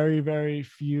seen very, very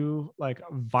few like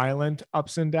violent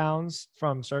ups and downs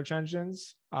from search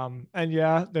engines. And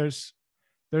yeah, there's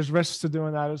risks to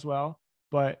doing that as well.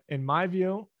 But in my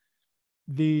view,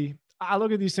 I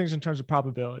look at these things in terms of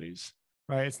probabilities,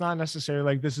 right? It's not necessarily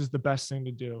like this is the best thing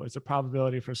to do. It's a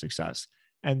probability for success.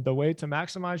 And the way to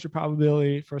maximize your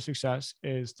probability for success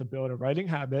is to build a writing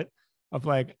habit of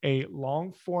like a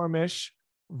long form-ish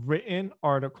written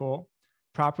article,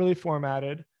 properly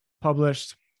formatted,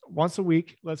 published once a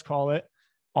week, let's call it,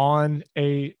 on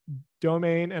a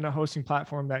domain and a hosting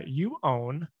platform that you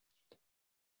own,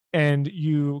 and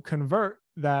you convert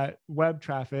that web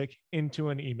traffic into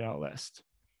an email list.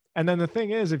 And then the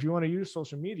thing is, if you want to use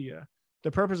social media,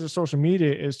 the purpose of social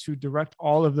media is to direct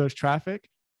all of those traffic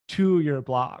to your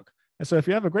blog. And so if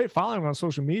you have a great following on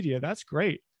social media, that's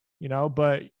great,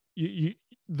 but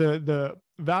the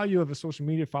value of a social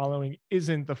media following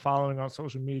isn't the following on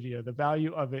social media. The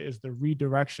value of it is the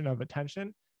redirection of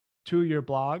attention to your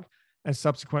blog and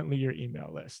subsequently your email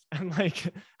list. And I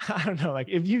don't know,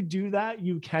 if you do that,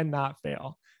 you cannot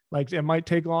fail. It might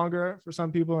take longer for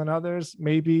some people than others.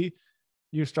 Maybe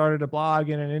you started a blog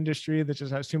in an industry that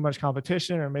just has too much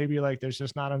competition, or maybe there's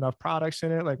just not enough products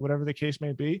in it, whatever the case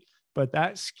may be. But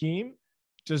that scheme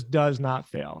just does not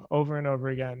fail over and over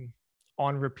again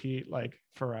on repeat,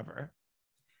 forever.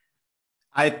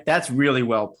 That's really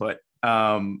well put.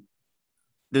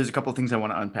 There's a couple of things I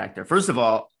want to unpack there. First of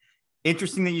all,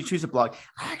 interesting that you choose a blog.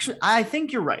 I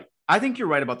think you're right. I think you're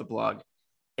right about the blog.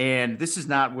 And this is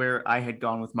not where I had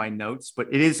gone with my notes, but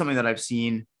it is something that I've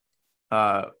seen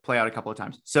play out a couple of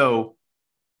times. So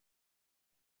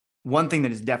one thing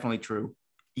that is definitely true,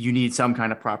 you need some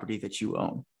kind of property that you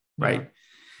own, right? Yeah.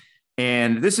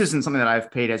 And this isn't something that I've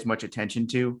paid as much attention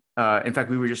to. In fact,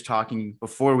 we were just talking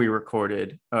before we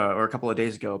recorded or a couple of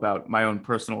days ago about my own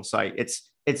personal site.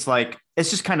 It's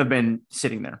just kind of been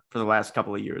sitting there for the last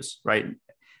couple of years, right?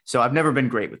 So I've never been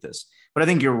great with this, but I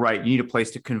think you're right. You need a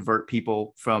place to convert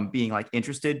people from being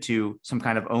interested to some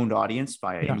kind of owned audience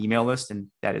via an email list. And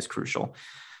that is crucial.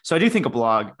 So I do think a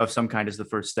blog of some kind is the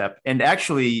first step. And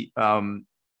actually, Sam,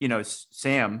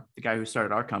 the guy who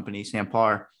started our company, Sam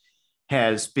Parr,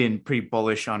 has been pretty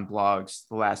bullish on blogs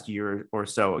the last year or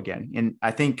so again. And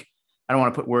I think, I don't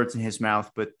want to put words in his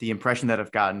mouth, but the impression that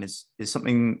I've gotten is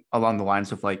something along the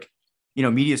lines of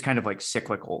media is kind of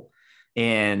cyclical,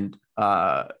 and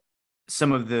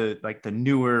some of the the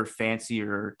newer,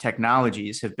 fancier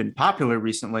technologies have been popular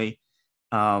recently.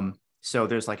 So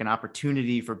there's an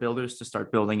opportunity for builders to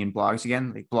start building in blogs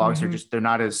again. Blogs are they're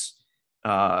not as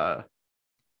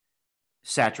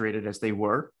saturated as they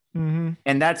were. Mm-hmm.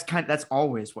 And that's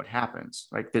always what happens.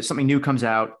 There's something new comes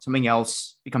out, something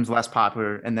else becomes less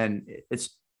popular, and then it's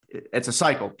a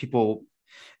cycle. People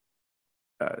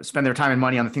spend their time and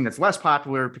money on the thing that's less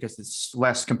popular because it's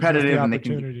less competitive, and they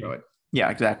can grow it. Yeah,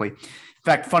 exactly.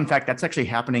 Fun fact, that's actually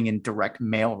happening in direct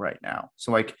mail right now.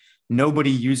 So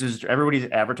everybody's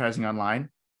advertising online.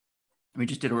 We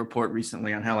just did a report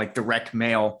recently on how direct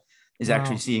mail is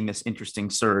actually seeing this interesting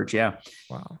surge. Yeah.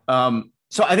 Wow.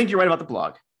 So I think you're right about the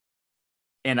blog.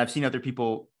 And I've seen other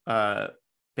people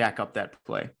back up that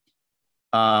play.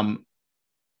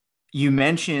 You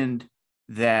mentioned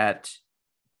that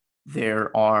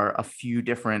there are a few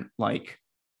different,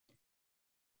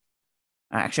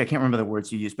 actually, I can't remember the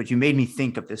words you used, but you made me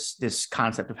think of this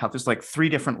concept of how there's 3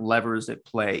 different levers at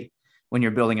play when you're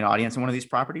building an audience on one of these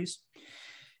properties.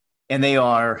 And they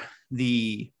are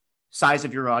the size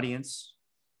of your audience,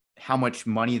 how much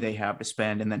money they have to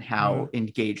spend, and then how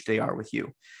engaged they are with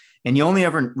you. And you only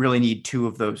ever really need 2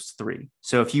 of those 3.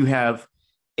 So if you have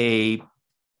a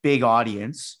big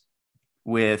audience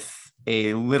with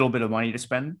a little bit of money to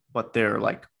spend, but they're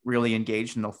really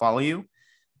engaged and they'll follow you,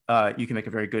 you can make a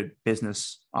very good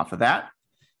business off of that.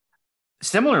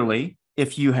 Similarly,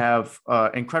 if you have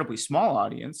an incredibly small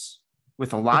audience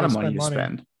with a lot of money to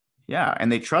spend,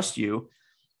 and they trust you,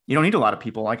 you don't need a lot of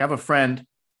people. I have a friend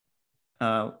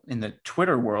in the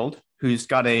Twitter world who's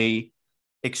got a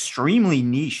extremely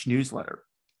niche newsletter.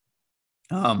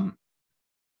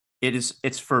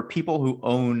 It's for people who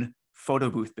own photo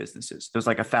booth businesses. There's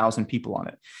 1,000 people on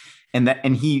it,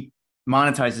 and he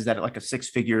monetizes that at a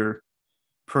 6-figure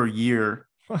per year.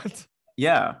 What?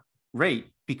 Yeah, rate,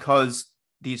 because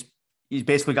he's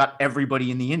basically got everybody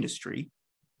in the industry,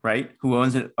 right, who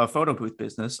owns a photo booth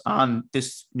business on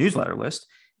this newsletter list,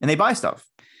 and they buy stuff.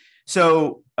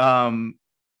 So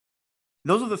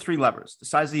those are the 3 levers: the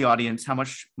size of the audience, how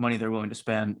much money they're willing to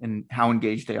spend, and how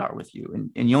engaged they are with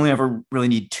you. And you only ever really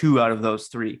need 2 out of those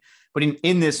 3. But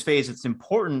in this phase, it's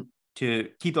important to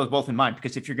keep those both in mind,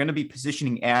 because if you're going to be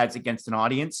positioning ads against an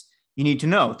audience, you need to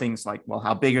know things like, well,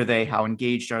 how big are they? How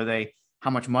engaged are they?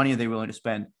 How much money are they willing to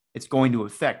spend? It's going to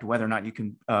affect whether or not you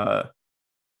can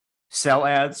sell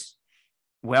ads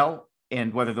well,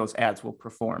 and whether those ads will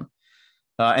perform.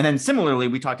 And then similarly,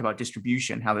 we talked about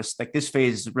distribution, how this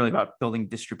phase is really about building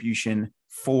distribution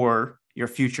for your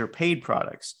future paid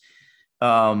products.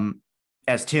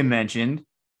 As Tim mentioned,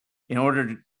 in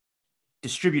order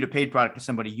distribute a paid product to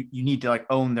somebody, you need to like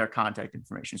own their contact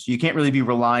information. So you can't really be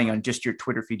relying on just your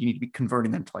Twitter feed. You need to be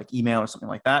converting them to like email or something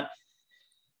like that.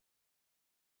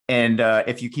 And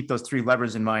if you keep those three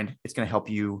levers in mind, it's going to help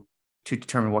you to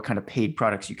determine what kind of paid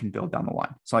products you can build down the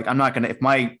line. So like, I'm not going to, if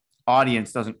my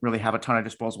audience doesn't really have a ton of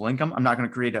disposable income, I'm not going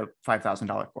to create a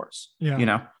 $5,000 course. Yeah. You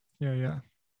know? Yeah.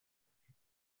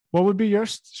 What would be your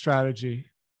strategy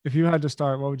if you had to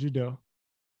start? What would you do?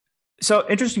 So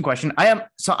interesting question. I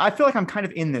feel like I'm kind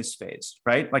of in this phase,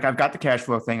 right? Like I've got the cash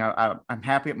flow thing. I'm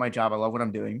happy at my job. I love what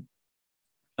I'm doing.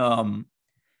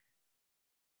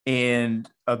 And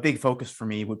a big focus for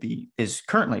me is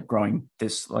currently growing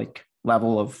this like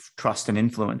level of trust and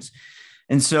influence.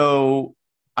 And so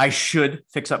I should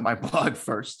fix up my blog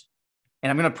first.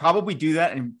 And I'm going to probably do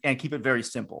that and keep it very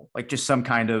simple. Like just some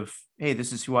kind of, hey,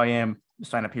 this is who I am.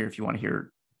 Sign up here if you want to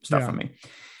hear stuff from me.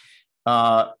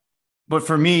 But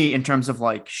for me, in terms of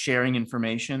like sharing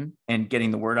information and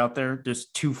getting the word out there, there's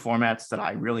two formats that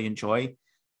I really enjoy.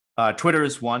 Twitter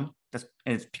is one. And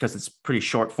it's because it's pretty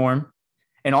short form.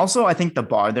 And also, I think the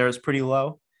bar there is pretty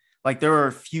low. Like there are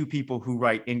a few people who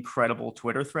write incredible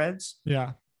Twitter threads.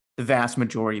 Yeah. The vast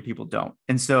majority of people don't.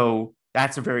 And so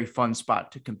that's a very fun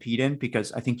spot to compete in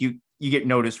because I think you get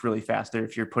noticed really fast there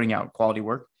if you're putting out quality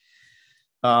work.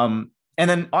 And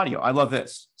then audio. I love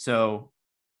this. So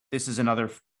this is another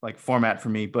like format for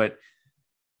me. But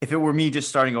if it were me just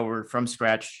starting over from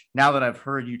scratch, now that I've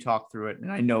heard you talk through it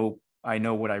and I know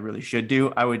what I really should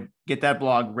do, I would get that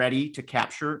blog ready to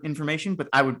capture information, but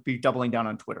I would be doubling down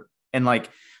on Twitter and like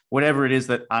whatever it is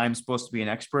that I'm supposed to be an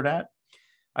expert at,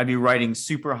 I'd be writing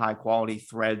super high quality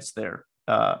threads there.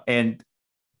 And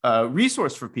a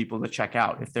resource for people to check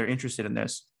out if they're interested in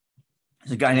this.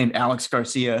 There's a guy named Alex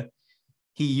Garcia.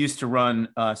 He used to run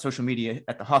social media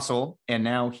at The Hustle, and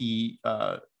now he's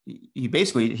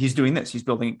doing this. He's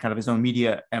building kind of his own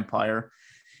media empire.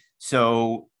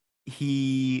 So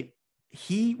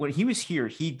when he was here,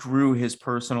 he grew his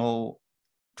personal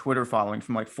Twitter following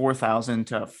from like 4,000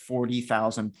 to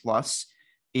 40,000 plus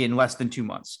in less than 2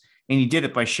 months. And he did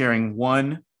it by sharing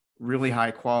one really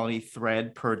high quality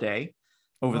thread per day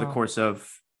over the course of,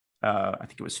 I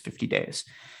think it was 50 days.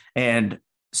 And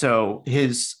so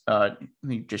let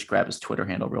me just grab his Twitter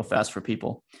handle real fast for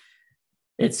people.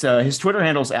 It's his Twitter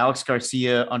handle is Alex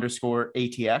Garcia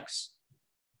 _ATX.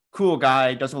 Cool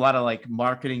guy, does a lot of like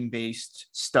marketing based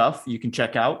stuff you can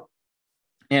check out.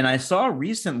 And I saw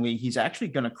recently he's actually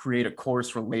going to create a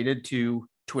course related to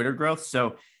Twitter growth.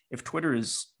 So if Twitter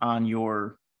is on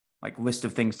your like list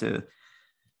of things to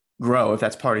grow, if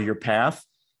that's part of your path,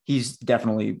 he's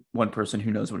definitely one person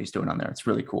who knows what he's doing on there. It's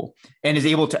really cool and is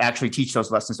able to actually teach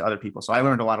those lessons to other people. So I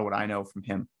learned a lot of what I know from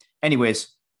him.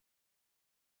 Anyways,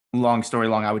 long story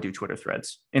long, I would do Twitter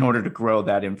threads in order to grow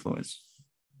that influence.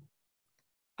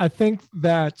 I think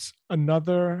that's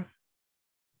another,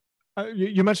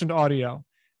 you mentioned audio,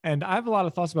 and I have a lot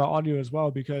of thoughts about audio as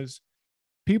well, because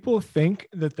people think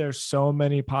that there's so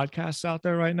many podcasts out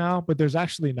there right now, but there's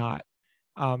actually not.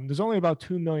 There's only about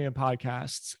 2 million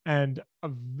podcasts, and a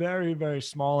very, very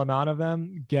small amount of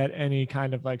them get any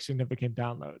kind of like significant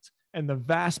downloads. And the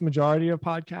vast majority of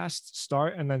podcasts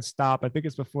start and then stop. I think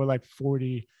it's before like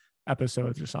 40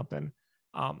 episodes or something.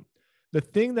 The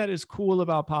thing that is cool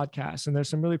about podcasts, and there's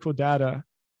some really cool data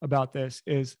about this,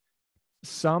 is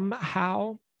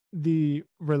somehow the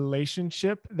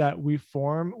relationship that we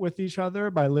form with each other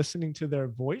by listening to their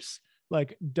voice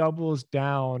like doubles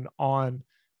down on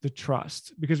the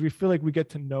trust, because we feel like we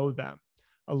get to know them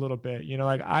a little bit. You know,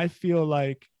 like I feel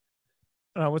like,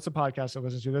 what's a podcast I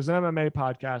listen to? There's an MMA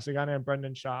podcast, a guy named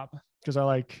Brendan Schaub, because I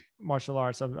like martial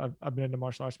arts. I've been into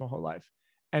martial arts my whole life.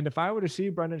 And if I were to see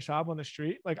Brendan Schaub on the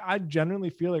street, like I generally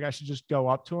feel like I should just go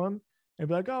up to him and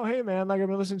be like, oh, hey man, like I've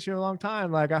been listening to you a long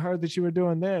time. Like I heard that you were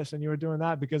doing this and you were doing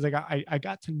that, because like I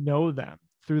got to know them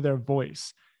through their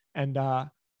voice. And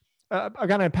a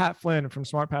guy named Pat Flynn from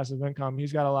Smart Passive Income,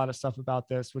 he's got a lot of stuff about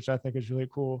this, which I think is really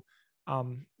cool.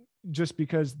 Just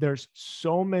because there's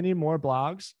so many more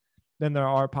blogs than there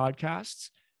are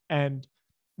podcasts, and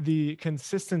the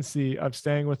consistency of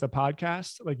staying with a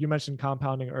podcast, like you mentioned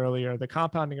compounding earlier, the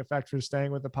compounding effect for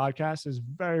staying with the podcast is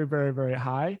very, very, very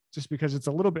high, just because it's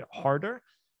a little bit harder,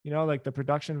 you know, like the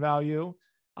production value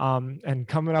and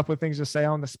coming up with things to say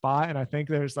on the spot. And I think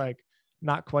there's like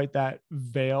not quite that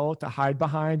veil to hide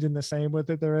behind in the same way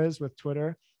that there is with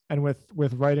Twitter and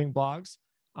with writing blogs.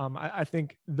 I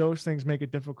think those things make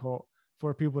it difficult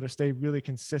for people to stay really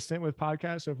consistent with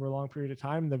podcasts over a long period of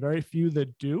time. And the very few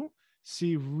that do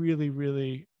see really,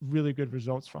 really, really good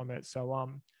results from it. So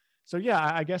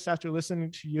yeah, I guess after listening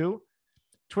to you,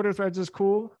 Twitter Threads is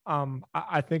cool.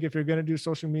 I think if you're going to do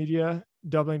social media,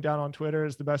 doubling down on Twitter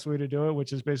is the best way to do it,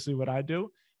 which is basically what I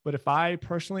do. But if I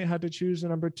personally had to choose a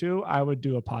number two, I would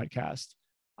do a podcast.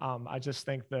 I just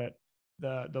think that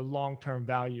the long-term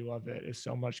value of it is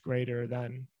so much greater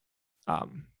than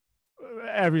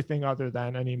everything other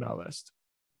than an email list.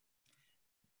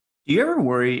 Do you ever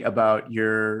worry about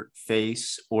your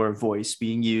face or voice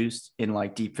being used in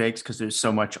like deepfakes because there's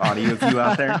so much audio of you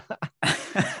out there?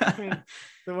 I mean,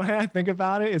 the way I think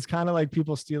about it is kind of like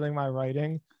people stealing my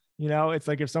writing. You know, it's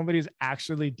like if somebody's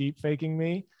actually deep faking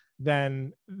me,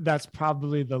 then that's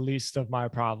probably the least of my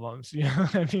problems. You know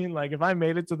what I mean? Like if I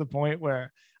made it to the point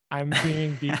where I'm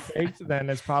being deep faked, then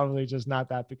it's probably just not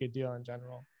that big a deal in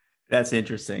general. That's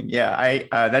interesting. Yeah, I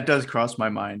that does cross my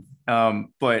mind.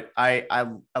 But I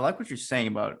like what you're saying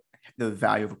about the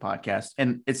value of a podcast,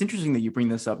 and it's interesting that you bring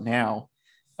this up now.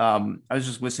 I was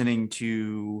just listening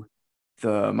to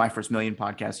the My First Million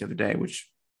podcast the other day, which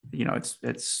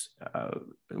it's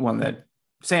one that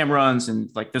Sam runs, and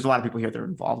like there's a lot of people here that are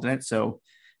involved in it. So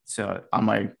it's on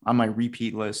my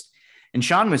repeat list. And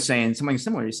Sean was saying something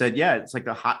similar. He said, yeah, it's like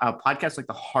a podcast, like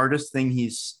the hardest thing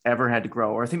he's ever had to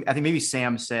grow. Or I think maybe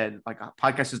Sam said like a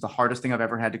podcast is the hardest thing I've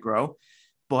ever had to grow,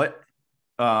 but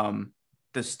the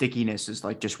stickiness is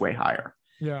like just way higher.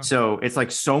 Yeah. So it's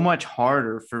like so much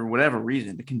harder for whatever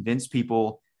reason to convince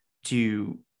people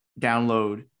to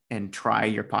download and try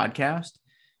your podcast.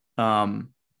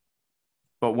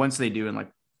 But once they do, and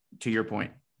like to your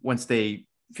point, once they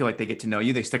feel like they get to know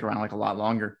you, they stick around like a lot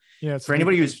longer. Yeah. For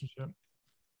anybody who's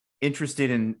interested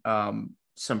in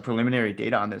some preliminary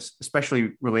data on this,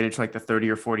 especially related to like the 30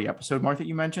 or 40 episode mark that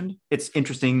you mentioned, it's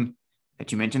interesting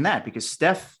that you mentioned that because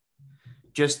Steph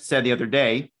just said the other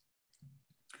day,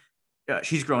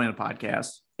 she's growing a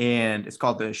podcast and it's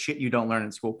called the Shit You Don't Learn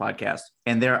in School podcast.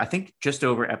 And they're, I think, just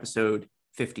over episode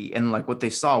 50. And like what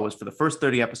they saw was for the first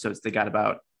 30 episodes, they got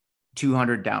about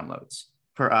 200 downloads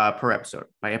per episode.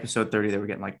 By episode 30, they were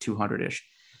getting like 200-ish.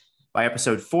 By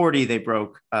episode 40, they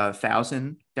broke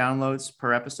 1,000 downloads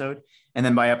per episode. And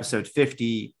then by episode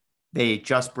 50, they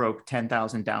just broke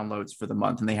 10,000 downloads for the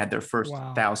month. And they had their first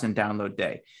 1,000 download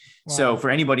day. Wow. So for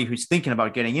anybody who's thinking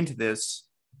about getting into this,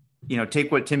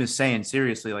 take what Tim is saying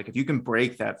seriously. Like if you can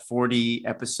break that 40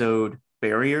 episode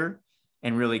barrier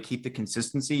and really keep the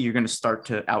consistency, you're going to start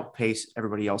to outpace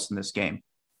everybody else in this game.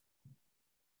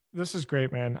 This is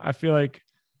great, man. I feel like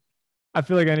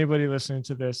anybody listening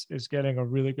to this is getting a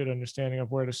really good understanding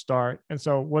of where to start. And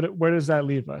so where does that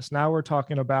leave us? Now we're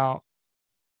talking about,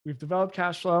 we've developed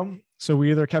cash flow. So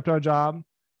we either kept our job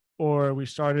or we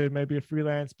started maybe a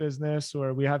freelance business,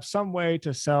 or we have some way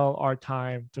to sell our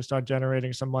time to start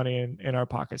generating some money in our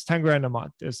pockets. 10 grand a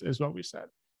month is what we said.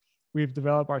 We've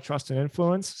developed our trust and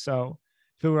influence. So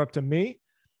if it were up to me,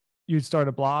 you'd start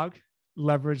a blog,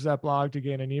 leverage that blog to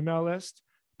gain an email list,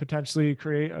 potentially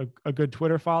create a good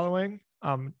Twitter following.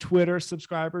 Twitter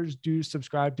subscribers do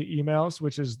subscribe to emails,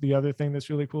 which is the other thing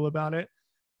that's really cool about it,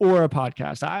 or a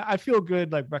podcast. I feel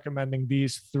good like recommending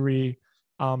these three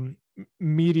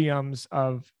mediums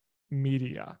of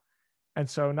media. And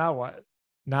so now what?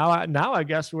 Now I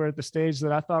guess we're at the stage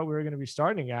that I thought we were going to be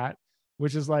starting at,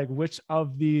 which is like, which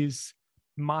of these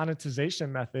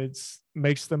monetization methods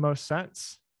makes the most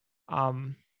sense?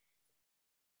 I'm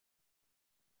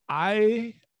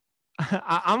going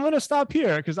to stop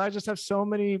here because I just have so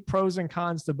many pros and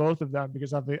cons to both of them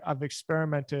because I've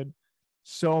experimented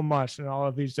so much in all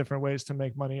of these different ways to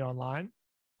make money online.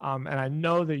 And I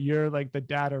know that you're like the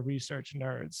data research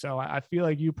nerd. So I feel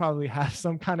like you probably have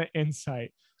some kind of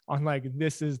insight on like,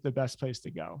 this is the best place to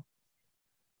go.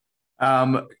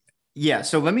 Yeah.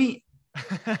 So let me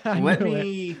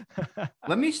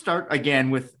start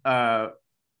again with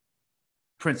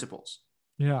principles.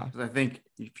 Yeah. Because I think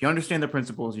if you understand the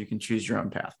principles, you can choose your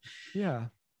own path. Yeah.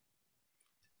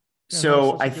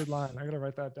 So that's a good line. I got to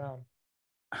write that down.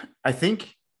 I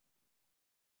think,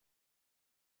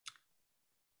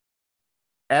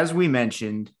 as we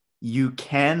mentioned, you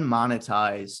can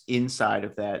monetize inside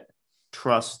of that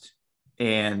trust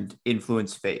and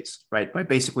influence phase, right? By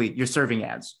basically you're serving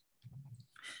ads.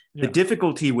 Yeah. The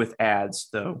difficulty with ads,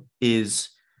 though, is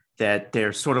that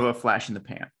they're sort of a flash in the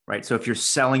pan, right? So if you're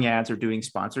selling ads or doing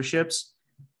sponsorships,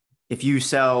 if you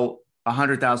sell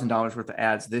 $100,000 worth of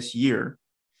ads this year,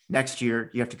 next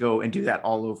year, you have to go and do that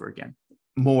all over again,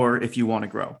 more if you want to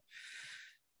grow.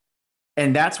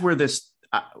 And that's where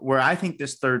where I think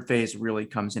this third phase really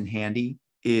comes in handy,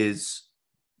 is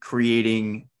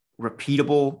creating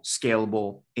repeatable,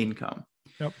 scalable income.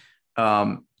 Yep.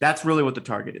 That's really what the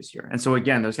target is here. And so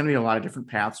again, there's going to be a lot of different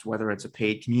paths, whether it's a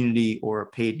paid community or a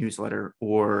paid newsletter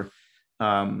or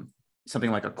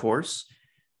something like a course.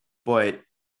 but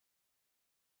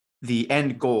the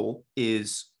end goal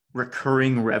is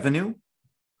recurring revenue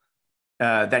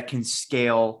that can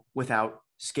scale without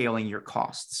scaling your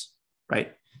costs,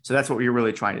 right? So that's what we're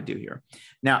really trying to do here.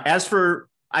 Now, as for,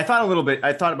 I thought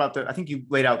about I think you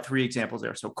laid out 3 examples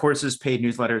there. So courses, paid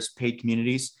newsletters, paid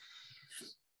communities.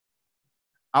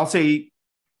 I'll say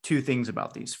 2 things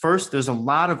about these. First, there's a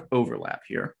lot of overlap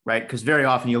here, right? Because very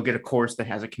often you'll get a course that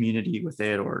has a community with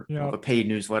it, or a paid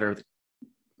newsletter that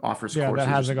offers courses. That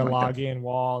has like a login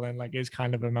wall and like is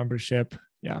kind of a membership.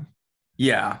 Yeah.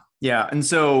 And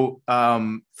so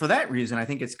for that reason, I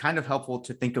think it's kind of helpful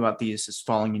to think about these as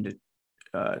falling into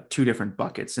 2 different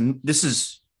buckets. And this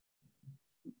is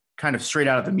kind of straight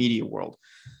out of the media world.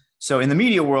 So in the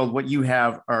media world, what you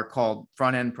have are called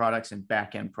front-end products and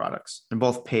back-end products. They're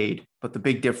both paid, but the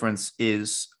big difference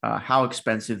is how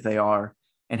expensive they are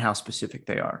and how specific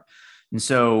they are. And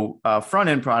so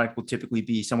front-end product will typically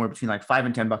be somewhere between like $5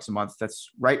 and $10 a month. That's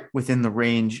right within the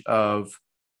range of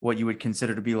what you would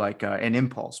consider to be like an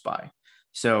impulse buy.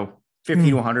 So $50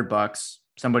 to $100,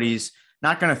 somebody's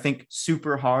not going to think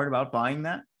super hard about buying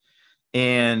that.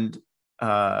 And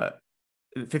 $50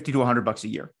 to $100 a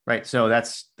year, right? So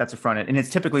that's a front end, and it's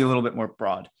typically a little bit more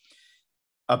broad.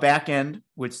 A back end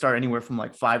would start anywhere from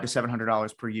like $500 to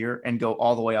 $700 per year and go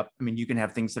all the way up. I mean, you can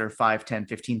have things that are $5,000,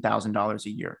 $10,000, $15,000 a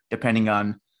year, depending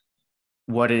on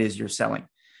what it is you're selling.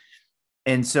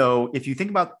 And so if you think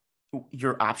about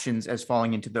your options as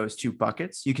falling into those 2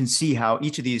 buckets, you can see how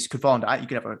each of these could fall into. You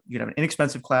could have an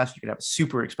inexpensive class, you could have a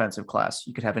super expensive class,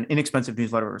 you could have an inexpensive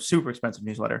newsletter or a super expensive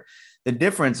newsletter. The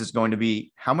difference is going to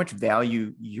be how much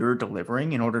value you're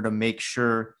delivering in order to make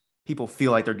sure people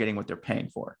feel like they're getting what they're paying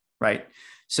for, right?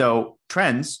 So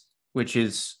Trends, which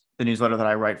is the newsletter that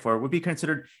I write for, would be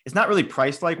considered, it's not really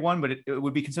priced like one, but it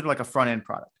would be considered like a front end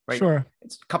product, right? Sure.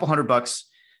 It's a couple $100.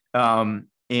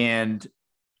 And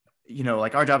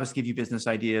like our job is to give you business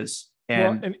ideas.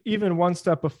 And even one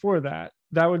step before that,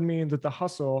 that would mean that the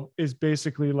hustle is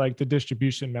basically like the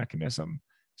distribution mechanism.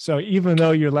 So even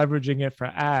though you're leveraging it for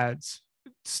ads,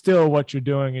 still what you're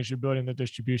doing is you're building the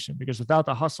distribution, because without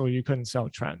the hustle, you couldn't sell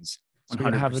Trends. So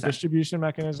 100%. You have a distribution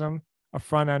mechanism, a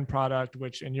front end product,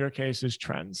 which in your case is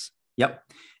Trends. Yep.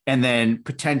 And then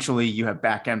potentially you have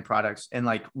back end products. And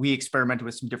like we experimented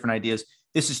with some different ideas.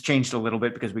 This has changed a little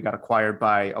bit because we got acquired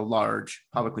by a large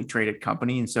publicly traded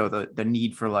company. And so the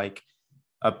need for like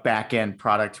a back end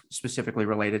product specifically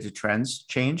related to Trends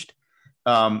changed.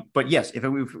 But yes, if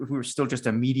we were still just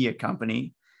a media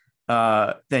company,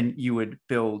 then you would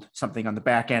build something on the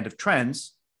back end of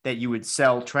Trends that you would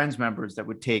sell Trends members that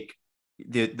would take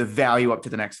the value up to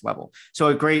the next level. So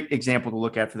a great example to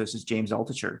look at for this is James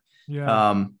Altucher.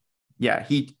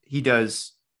 He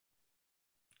does,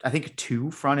 I think,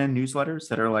 2 front end newsletters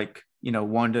that are like,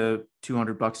 $100 to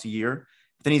 $200 a year.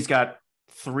 But then he's got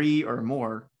 3 or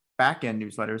more back end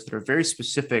newsletters that are very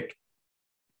specific,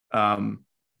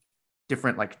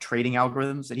 different like trading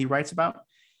algorithms that he writes about.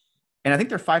 And I think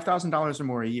they're $5,000 or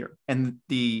more a year. And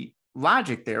the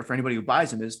logic there for anybody who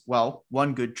buys them is, well,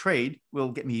 one good trade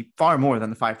will get me far more than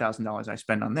the $5,000 I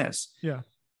spend on this. Yeah.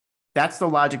 That's the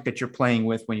logic that you're playing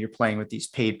with when you're playing with these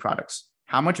paid products.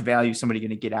 How much value is somebody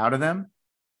going to get out of them?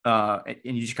 And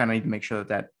you just kind of need to make sure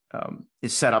that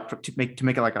is set up to make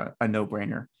it like a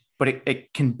no-brainer. But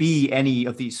it can be any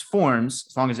of these forms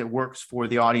as long as it works for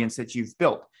the audience that you've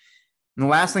built. And the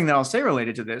last thing that I'll say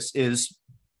related to this is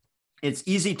it's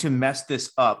easy to mess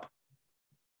this up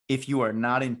if you are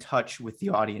not in touch with the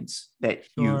audience that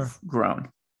you've grown.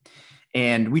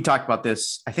 And we talked about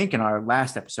this, I think, in our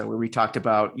last episode where we talked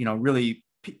about, really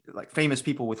like famous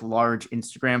people with large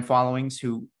Instagram followings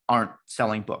who aren't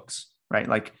selling books, right?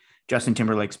 Like Justin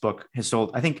Timberlake's book has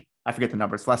sold, I forget the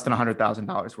number. It's less than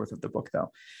 $100,000 worth of the book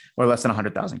though, or less than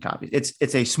 100,000 copies.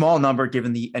 It's a small number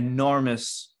given the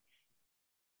enormous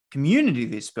community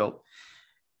they built.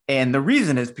 And the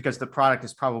reason is because the product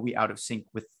is probably out of sync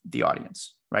with the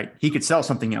audience, right? He could sell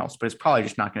something else, but it's probably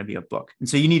just not going to be a book. And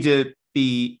so you need to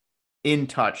be in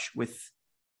touch with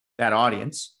that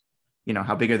audience.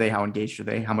 How big are they? How engaged are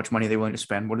they? How much money are they willing to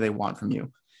spend? What do they want from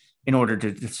you in order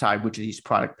to decide which of these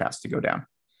product paths to go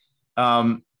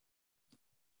down?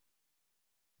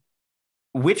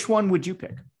 Which one would you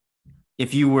pick?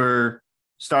 If you were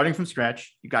starting from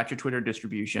scratch, you got your Twitter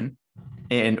distribution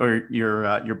or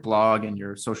your blog and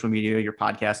your social media, your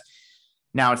podcast.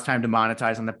 Now it's time to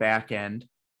monetize on the back end.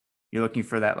 You're looking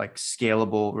for that like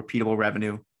scalable, repeatable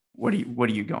revenue. What are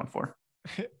you going for?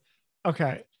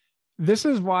 Okay. This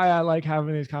is why I like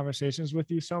having these conversations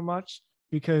with you so much,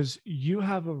 because you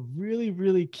have a really,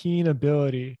 really keen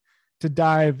ability to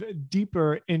dive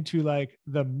deeper into like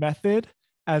the method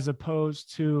as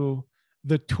opposed to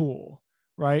the tool,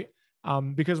 right?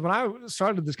 Because when I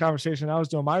started this conversation, I was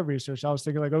doing my research. I was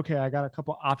thinking like, okay, I got a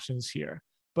couple options here,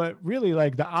 but really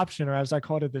like the option, or as I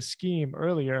called it, the scheme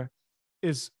earlier,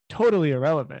 is totally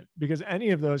irrelevant because any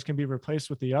of those can be replaced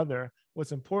with the other.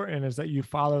 What's important is that you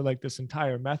follow like this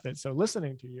entire method. So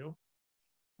listening to you,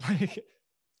 like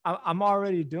I'm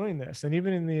already doing this. And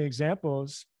even in the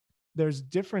examples, there's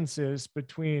differences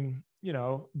between, you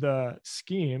know, the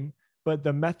scheme, but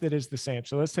the method is the same.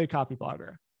 So let's take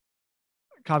Copyblogger.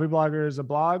 Copyblogger is a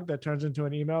blog that turns into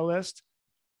an email list.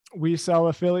 We sell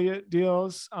affiliate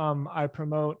deals. I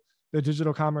promote the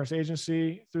digital commerce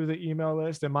agency through the email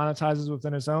list. It monetizes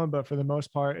within its own, but for the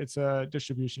most part, it's a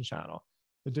distribution channel.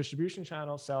 The distribution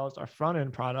channel sells our front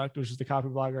end product, which is the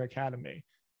Copyblogger Academy.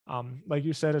 Like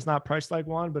you said, it's not priced like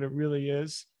one, but it really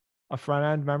is a front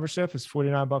end membership. It's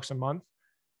 $49 a month.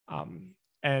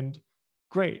 And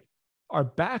great. Our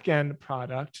back end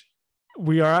product,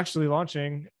 we are actually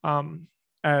launching on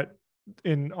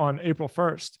April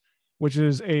 1st, which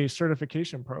is a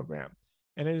certification program.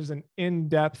 And it is an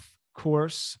in-depth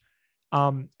course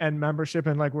and membership.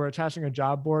 And like we're attaching a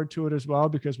job board to it as well,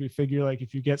 because we figure like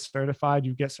if you get certified,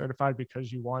 you get certified because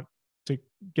you want to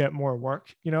get more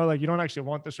work. You know, like you don't actually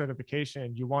want the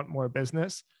certification, you want more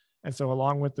business. And so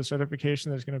along with the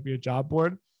certification, there's going to be a job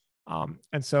board.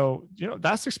 And so, you know,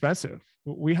 that's expensive.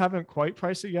 We haven't quite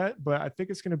priced it yet, but I think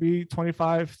it's going to be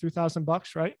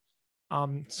 $2,500-$3,000, right?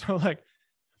 So like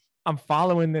I'm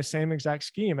following the same exact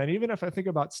scheme. And even if I think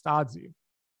about Stodzy,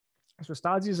 so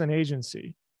Stodzy is an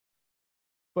agency,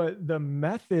 but the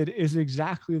method is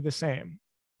exactly the same.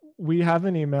 We have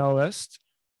an email list.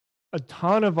 A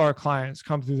ton of our clients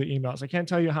come through the emails. I can't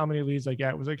tell you how many leads I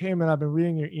get. It was like, hey man, I've been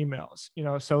reading your emails, you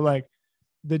know? So like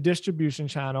the distribution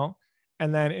channel,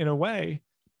 and then in a way,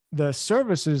 the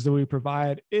services that we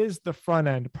provide is the front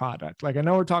end product. Like I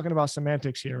know we're talking about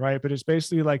semantics here, right? But it's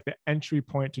basically like the entry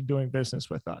point to doing business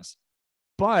with us.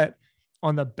 But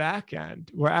on the back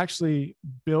end, we're actually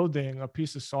building a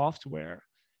piece of software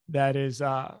that is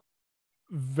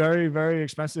very, very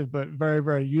expensive, but very,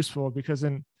 very useful, because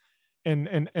in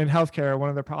healthcare, one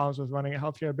of the problems with running a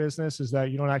healthcare business is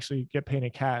that you don't actually get paid in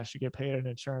cash. You get paid in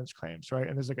insurance claims, right?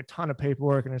 And there's like a ton of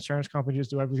paperwork, and insurance companies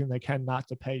do everything they can not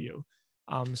to pay you.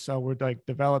 So we're like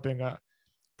developing a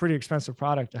pretty expensive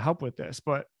product to help with this,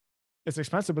 but it's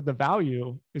expensive, but the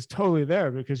value is totally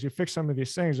there because you fix some of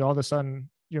these things. All of a sudden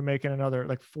you're making another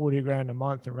like 40 grand a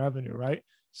month in revenue, right?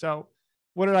 So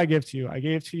what did I give to you? I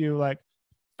gave to you like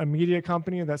a media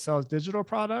company that sells digital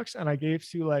products, and I gave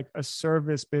to you like a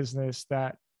service business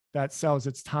that sells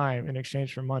its time in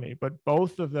exchange for money. But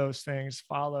both of those things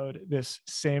followed this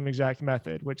same exact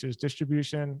method, which is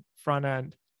distribution, front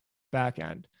end, back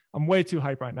end. I'm way too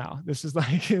hype right now. This is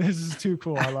like, this is too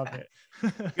cool. I love it.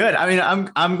 Good. I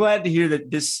mean, I'm glad to hear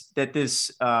that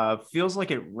this feels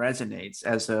like it resonates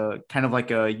as a kind of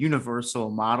like a universal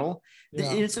model.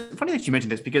 Yeah. It's funny that you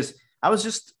mentioned this, because I was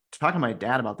just talking to my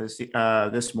dad about this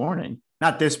this morning.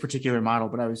 Not this particular model,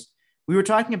 but we were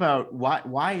talking about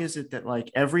why is it that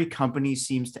like every company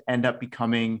seems to end up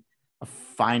becoming a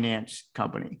finance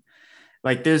company?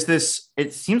 Like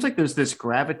it seems like there's this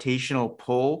gravitational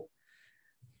pull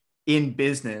in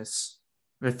business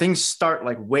where things start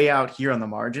like way out here on the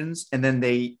margins, and then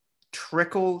they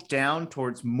trickle down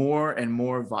towards more and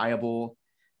more viable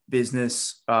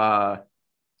business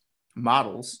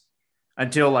models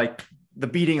until like the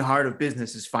beating heart of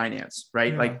business is finance,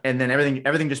 right? Yeah. Like, and then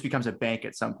everything just becomes a bank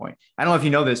at some point. I don't know if you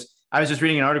know this. I was just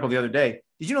reading an article the other day.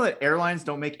 Did you know that airlines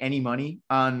don't make any money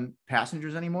on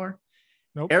passengers anymore?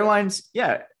 Nope. Airlines,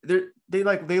 yeah,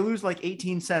 they lose like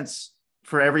 18 cents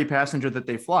for every passenger that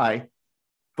they fly,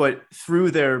 but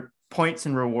through their points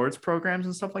and rewards programs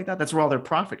and stuff like that, that's where all their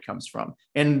profit comes from,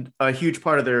 and a huge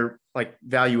part of their like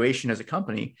valuation as a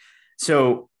company.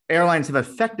 So airlines have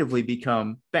effectively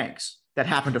become banks that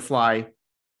happen to fly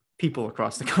people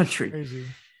across the country. Crazy.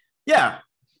 Yeah.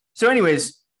 So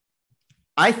anyways,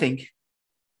 I think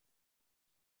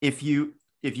if you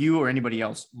or anybody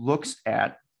else looks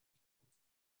at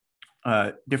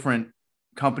different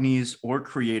companies or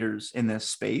creators in this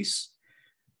space,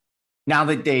 now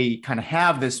that they kind of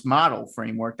have this model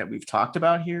framework that we've talked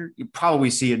about here, you probably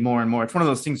see it more and more. It's one of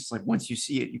those things, it's like once you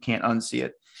see it, you can't unsee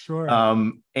it. Sure.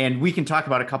 And we can talk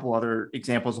about a couple other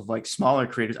examples of like smaller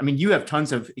creators. I mean, you have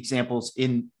tons of examples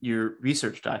in your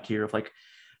research doc here of like,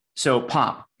 so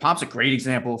Pomp's a great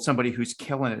example of somebody who's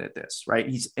killing it at this, right?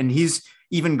 He's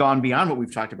even gone beyond what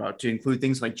we've talked about to include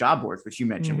things like job boards, which you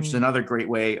mentioned, which is another great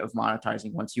way of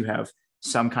monetizing once you have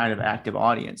some kind of active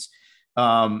audience.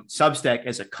 Substack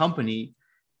as a company,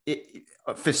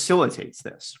 facilitates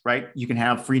this, right? You can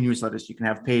have free newsletters, you can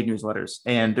have paid newsletters,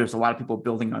 and there's a lot of people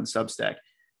building on Substack.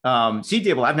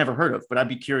 Seedtable, I've never heard of, but I'd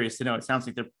be curious to know. It sounds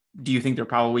like do you think they're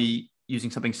probably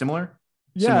using something similar?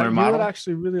 Yeah, Similar you model? would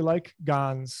actually really like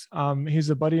Gons. He's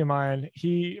a buddy of mine.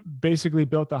 He basically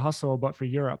built The Hustle, but for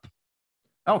Europe.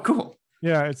 Oh, cool.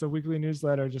 Yeah, it's a weekly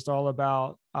newsletter just all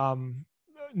about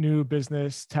new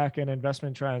business, tech, and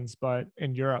investment trends, but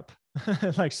in Europe.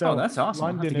 Like, so that's awesome.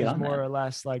 London is more or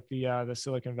less like the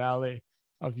Silicon Valley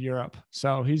of Europe.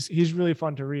 So he's really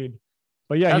fun to read.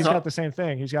 But yeah, he's got the same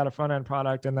thing. He's got a front end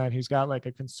product, and then he's got like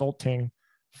a consulting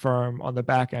firm on the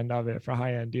back end of it for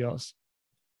high end deals.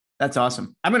 That's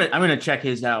awesome. I'm gonna check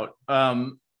his out. I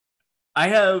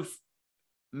have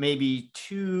maybe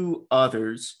two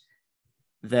others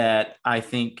that I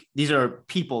think these are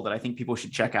people that I think people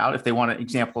should check out if they want an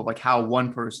example of like how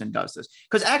one person does this.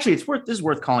 Because actually, this is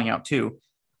worth calling out too.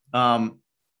 I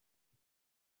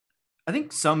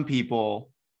think some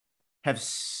people have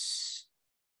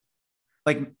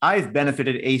like I've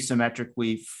benefited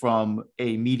asymmetrically from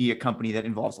a media company that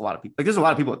involves a lot of people. Like there's a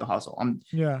lot of people at The Hustle.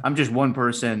 I'm just one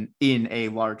person in a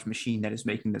large machine that is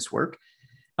making this work.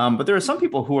 But there are some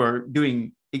people who are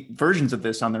doing versions of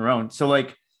this on their own. So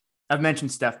like I've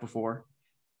mentioned Steph before.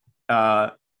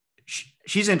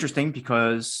 She's interesting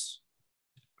because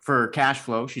for cash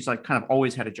flow, she's like kind of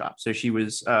always had a job. So she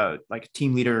was like a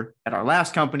team leader at our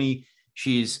last company.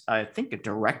 She's, I think, a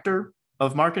director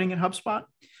of marketing at HubSpot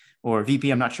or VP.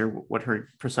 I'm not sure what her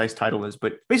precise title is,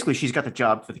 but basically she's got the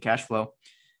job for the cash flow,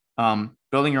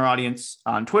 building her audience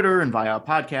on Twitter and via a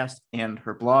podcast and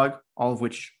her blog, all of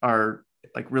which are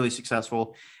like really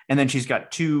successful. And then she's got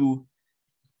two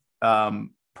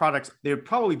products. They would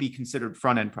probably be considered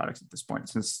front-end products at this point,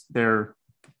 since they're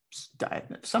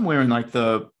somewhere in like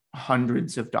the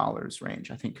hundreds of dollars range,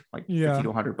 I think like 50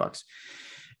 to $100.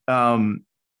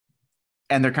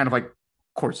 And they're kind of like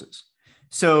courses.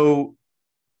 So,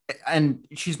 and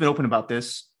she's been open about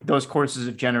this. Those courses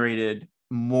have generated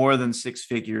more than six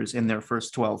figures in their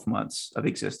first 12 months of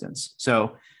existence.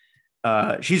 So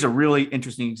she's a really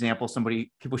interesting example.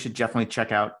 People should definitely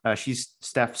check out. She's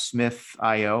Steph Smith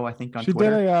IO, I think, on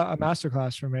Twitter. She did a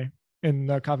masterclass for me in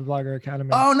the Copy Blogger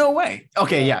Academy. Oh, no way.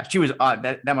 Okay. Yeah. She was,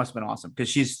 that must've been awesome. Cause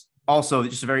she's also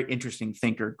just a very interesting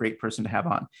thinker, great person to have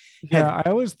on. Yeah.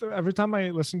 Every time I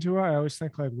listen to her, I always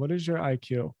think like, what is your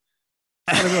IQ?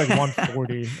 It's gotta be like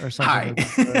 140 or something.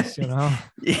 Like you know?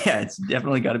 Yeah, it's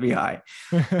definitely got to be high.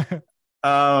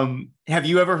 Have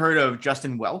you ever heard of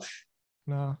Justin Welsh?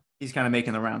 No. He's kind of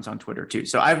making the rounds on Twitter too.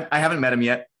 So I haven't met him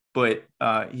yet, but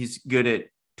he's good at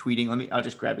tweeting. I'll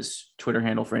just grab his Twitter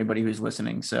handle for anybody who's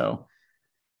listening. So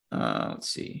let's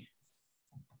see.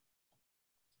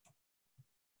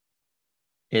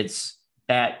 It's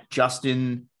at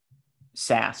Justin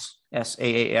Sass, SAAS,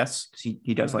 because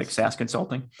he does like SaaS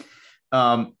consulting.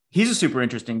 He's a super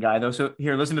interesting guy though. So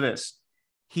here, listen to this.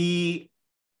 He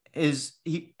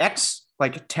ex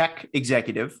like tech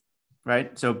executive,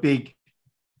 right? So big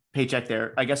paycheck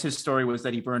there. I guess his story was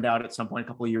that he burned out at some point a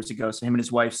couple of years ago. So him and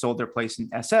his wife sold their place in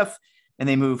SF and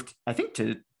they moved, I think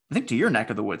to your neck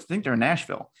of the woods. I think they're in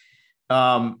Nashville.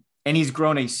 And he's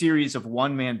grown a series of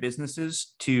one-man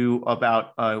businesses to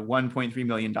about $1.3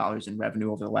 million in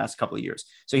revenue over the last couple of years.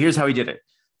 So here's how he did it.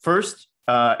 First,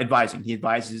 advising. He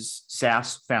advises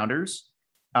SaaS founders.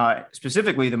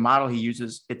 Specifically, the model he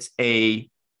uses, it's a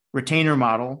retainer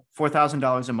model,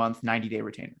 $4,000 a month, 90-day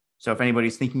retainer. So if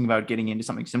anybody's thinking about getting into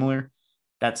something similar,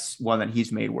 that's one that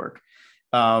he's made work.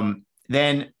 Then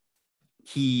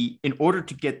in order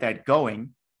to get that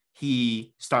going,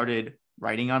 he started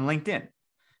writing on LinkedIn.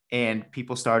 And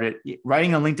people started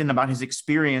writing on LinkedIn about his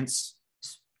experience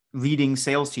leading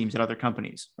sales teams at other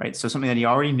companies, right? So something that he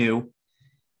already knew.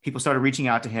 People started reaching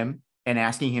out to him and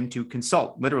asking him to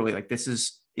consult. Literally, like this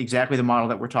is exactly the model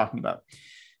that we're talking about.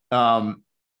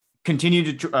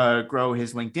 Continue to grow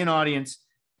his LinkedIn audience.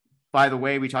 By the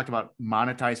way, we talked about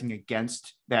monetizing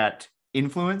against that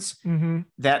influence. Mm-hmm.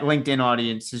 That LinkedIn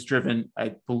audience has driven,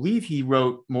 I believe he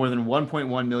wrote more than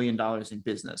 $1.1 million in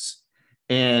business.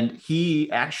 And he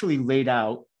actually laid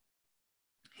out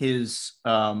his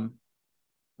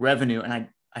revenue. And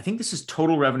I think this is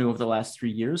total revenue over the last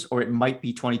 3 years, or it might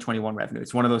be 2021 revenue.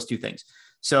 It's one of those two things.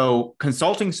 So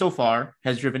consulting so far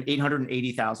has driven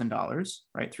 $880,000,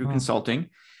 right, through consulting.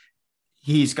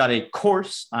 He's got a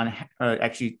course on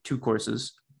actually two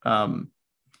courses. So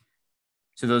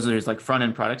those are his like front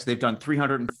end products. They've done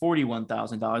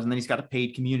 $341,000, and then he's got a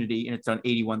paid community, and it's done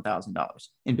 $81,000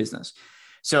 in business.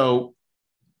 So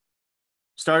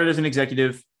started as an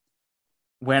executive,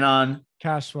 went on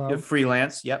cash flow,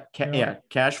 freelance. Yep.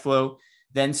 Cash flow.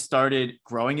 Then started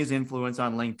growing his influence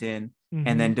on LinkedIn.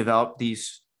 and then develop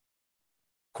these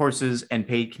courses and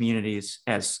paid communities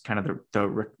as kind of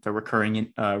the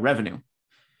recurring revenue.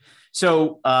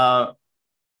 So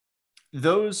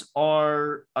those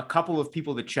are a couple of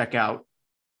people to check out.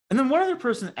 And then one other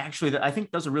person actually that I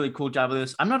think does a really cool job of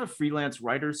this. I'm not a freelance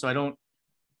writer, so I don't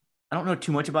know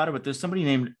too much about it, but there's somebody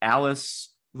named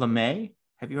Alice LeMay.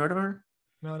 Have you heard of her?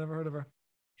 No, I never heard of her.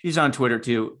 She's on Twitter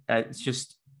too. It's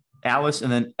just Alice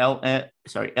and then Lemee.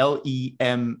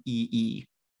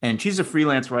 And she's a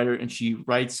freelance writer and she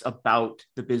writes about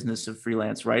the business of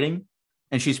freelance writing.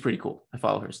 And she's pretty cool. I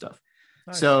follow her stuff.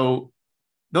 Nice. So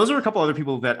those are a couple other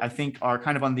people that I think are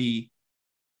kind of on the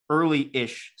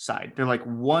early-ish side. They're like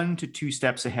 1 to 2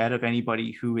 steps ahead of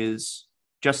anybody who is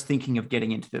just thinking of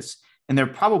getting into this. And they're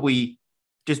probably,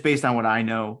 just based on what I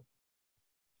know,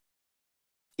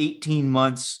 18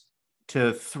 months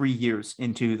to 3 years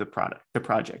into the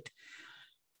project.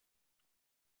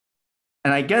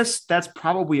 And I guess that's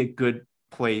probably a good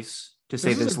place to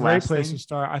say this last thing. This is a great place to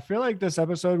start. I feel like this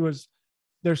episode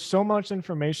there's so much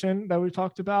information that we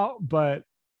talked about, but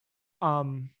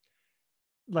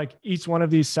like each one of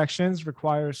these sections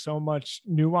requires so much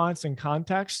nuance and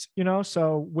context,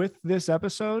 So with this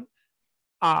episode,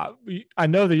 I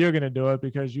know that you're going to do it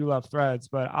because you love threads,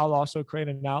 but I'll also create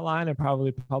an outline and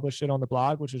probably publish it on the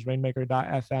blog, which is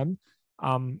rainmaker.fm.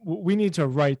 We need to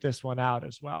write this one out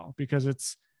as well, because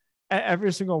it's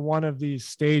every single one of these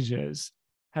stages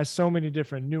has so many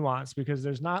different nuance, because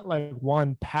there's not like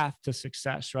one path to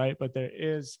success, right? But there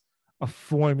is a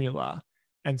formula.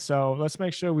 And so let's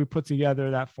make sure we put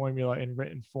together that formula in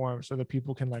written form so that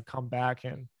people can like come back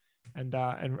and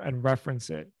reference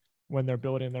it when they're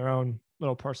building their own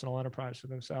little personal enterprise for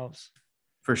themselves.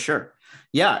 For sure.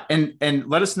 Yeah. And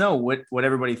let us know what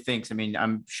everybody thinks. I mean,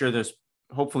 I'm sure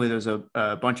hopefully there's a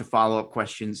bunch of follow-up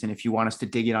questions. And if you want us to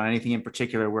dig in on anything in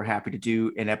particular, we're happy to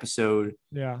do an episode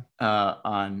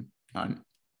on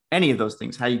any of those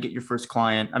things, how you get your first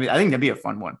client. I mean, I think that'd be a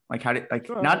fun one. Like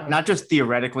not just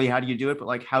theoretically, how do you do it, but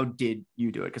like, how did you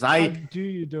do it? How do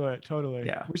you do it? Totally.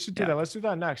 Yeah. We should do that. Let's do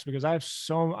that next, because I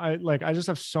just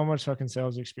have so much fucking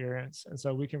sales experience. And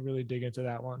so we can really dig into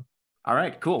that one. All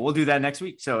right, cool. We'll do that next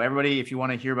week. So everybody, if you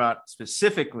want to hear about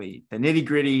specifically the nitty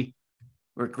gritty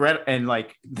regret and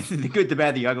like the good, the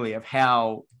bad, the ugly of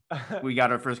how we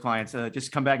got our first clients,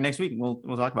 just come back next week and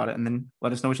we'll talk about it, and then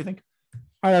let us know what you think.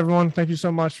 All right, everyone. Thank you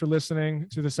so much for listening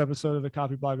to this episode of the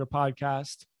Copyblogger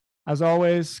Podcast. As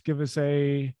always, give us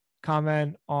a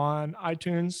comment on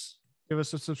iTunes. Give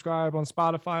us a subscribe on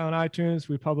Spotify, on iTunes.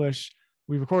 We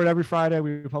record every Friday.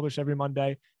 We publish every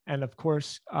Monday. And of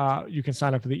course, you can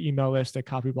sign up for the email list at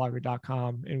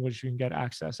copyblogger.com, in which you can get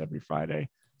access every Friday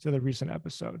to the recent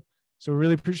episode. So we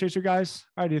really appreciate you guys.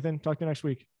 All right, Ethan. Talk to you next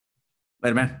week.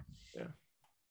 Later, man. Yeah.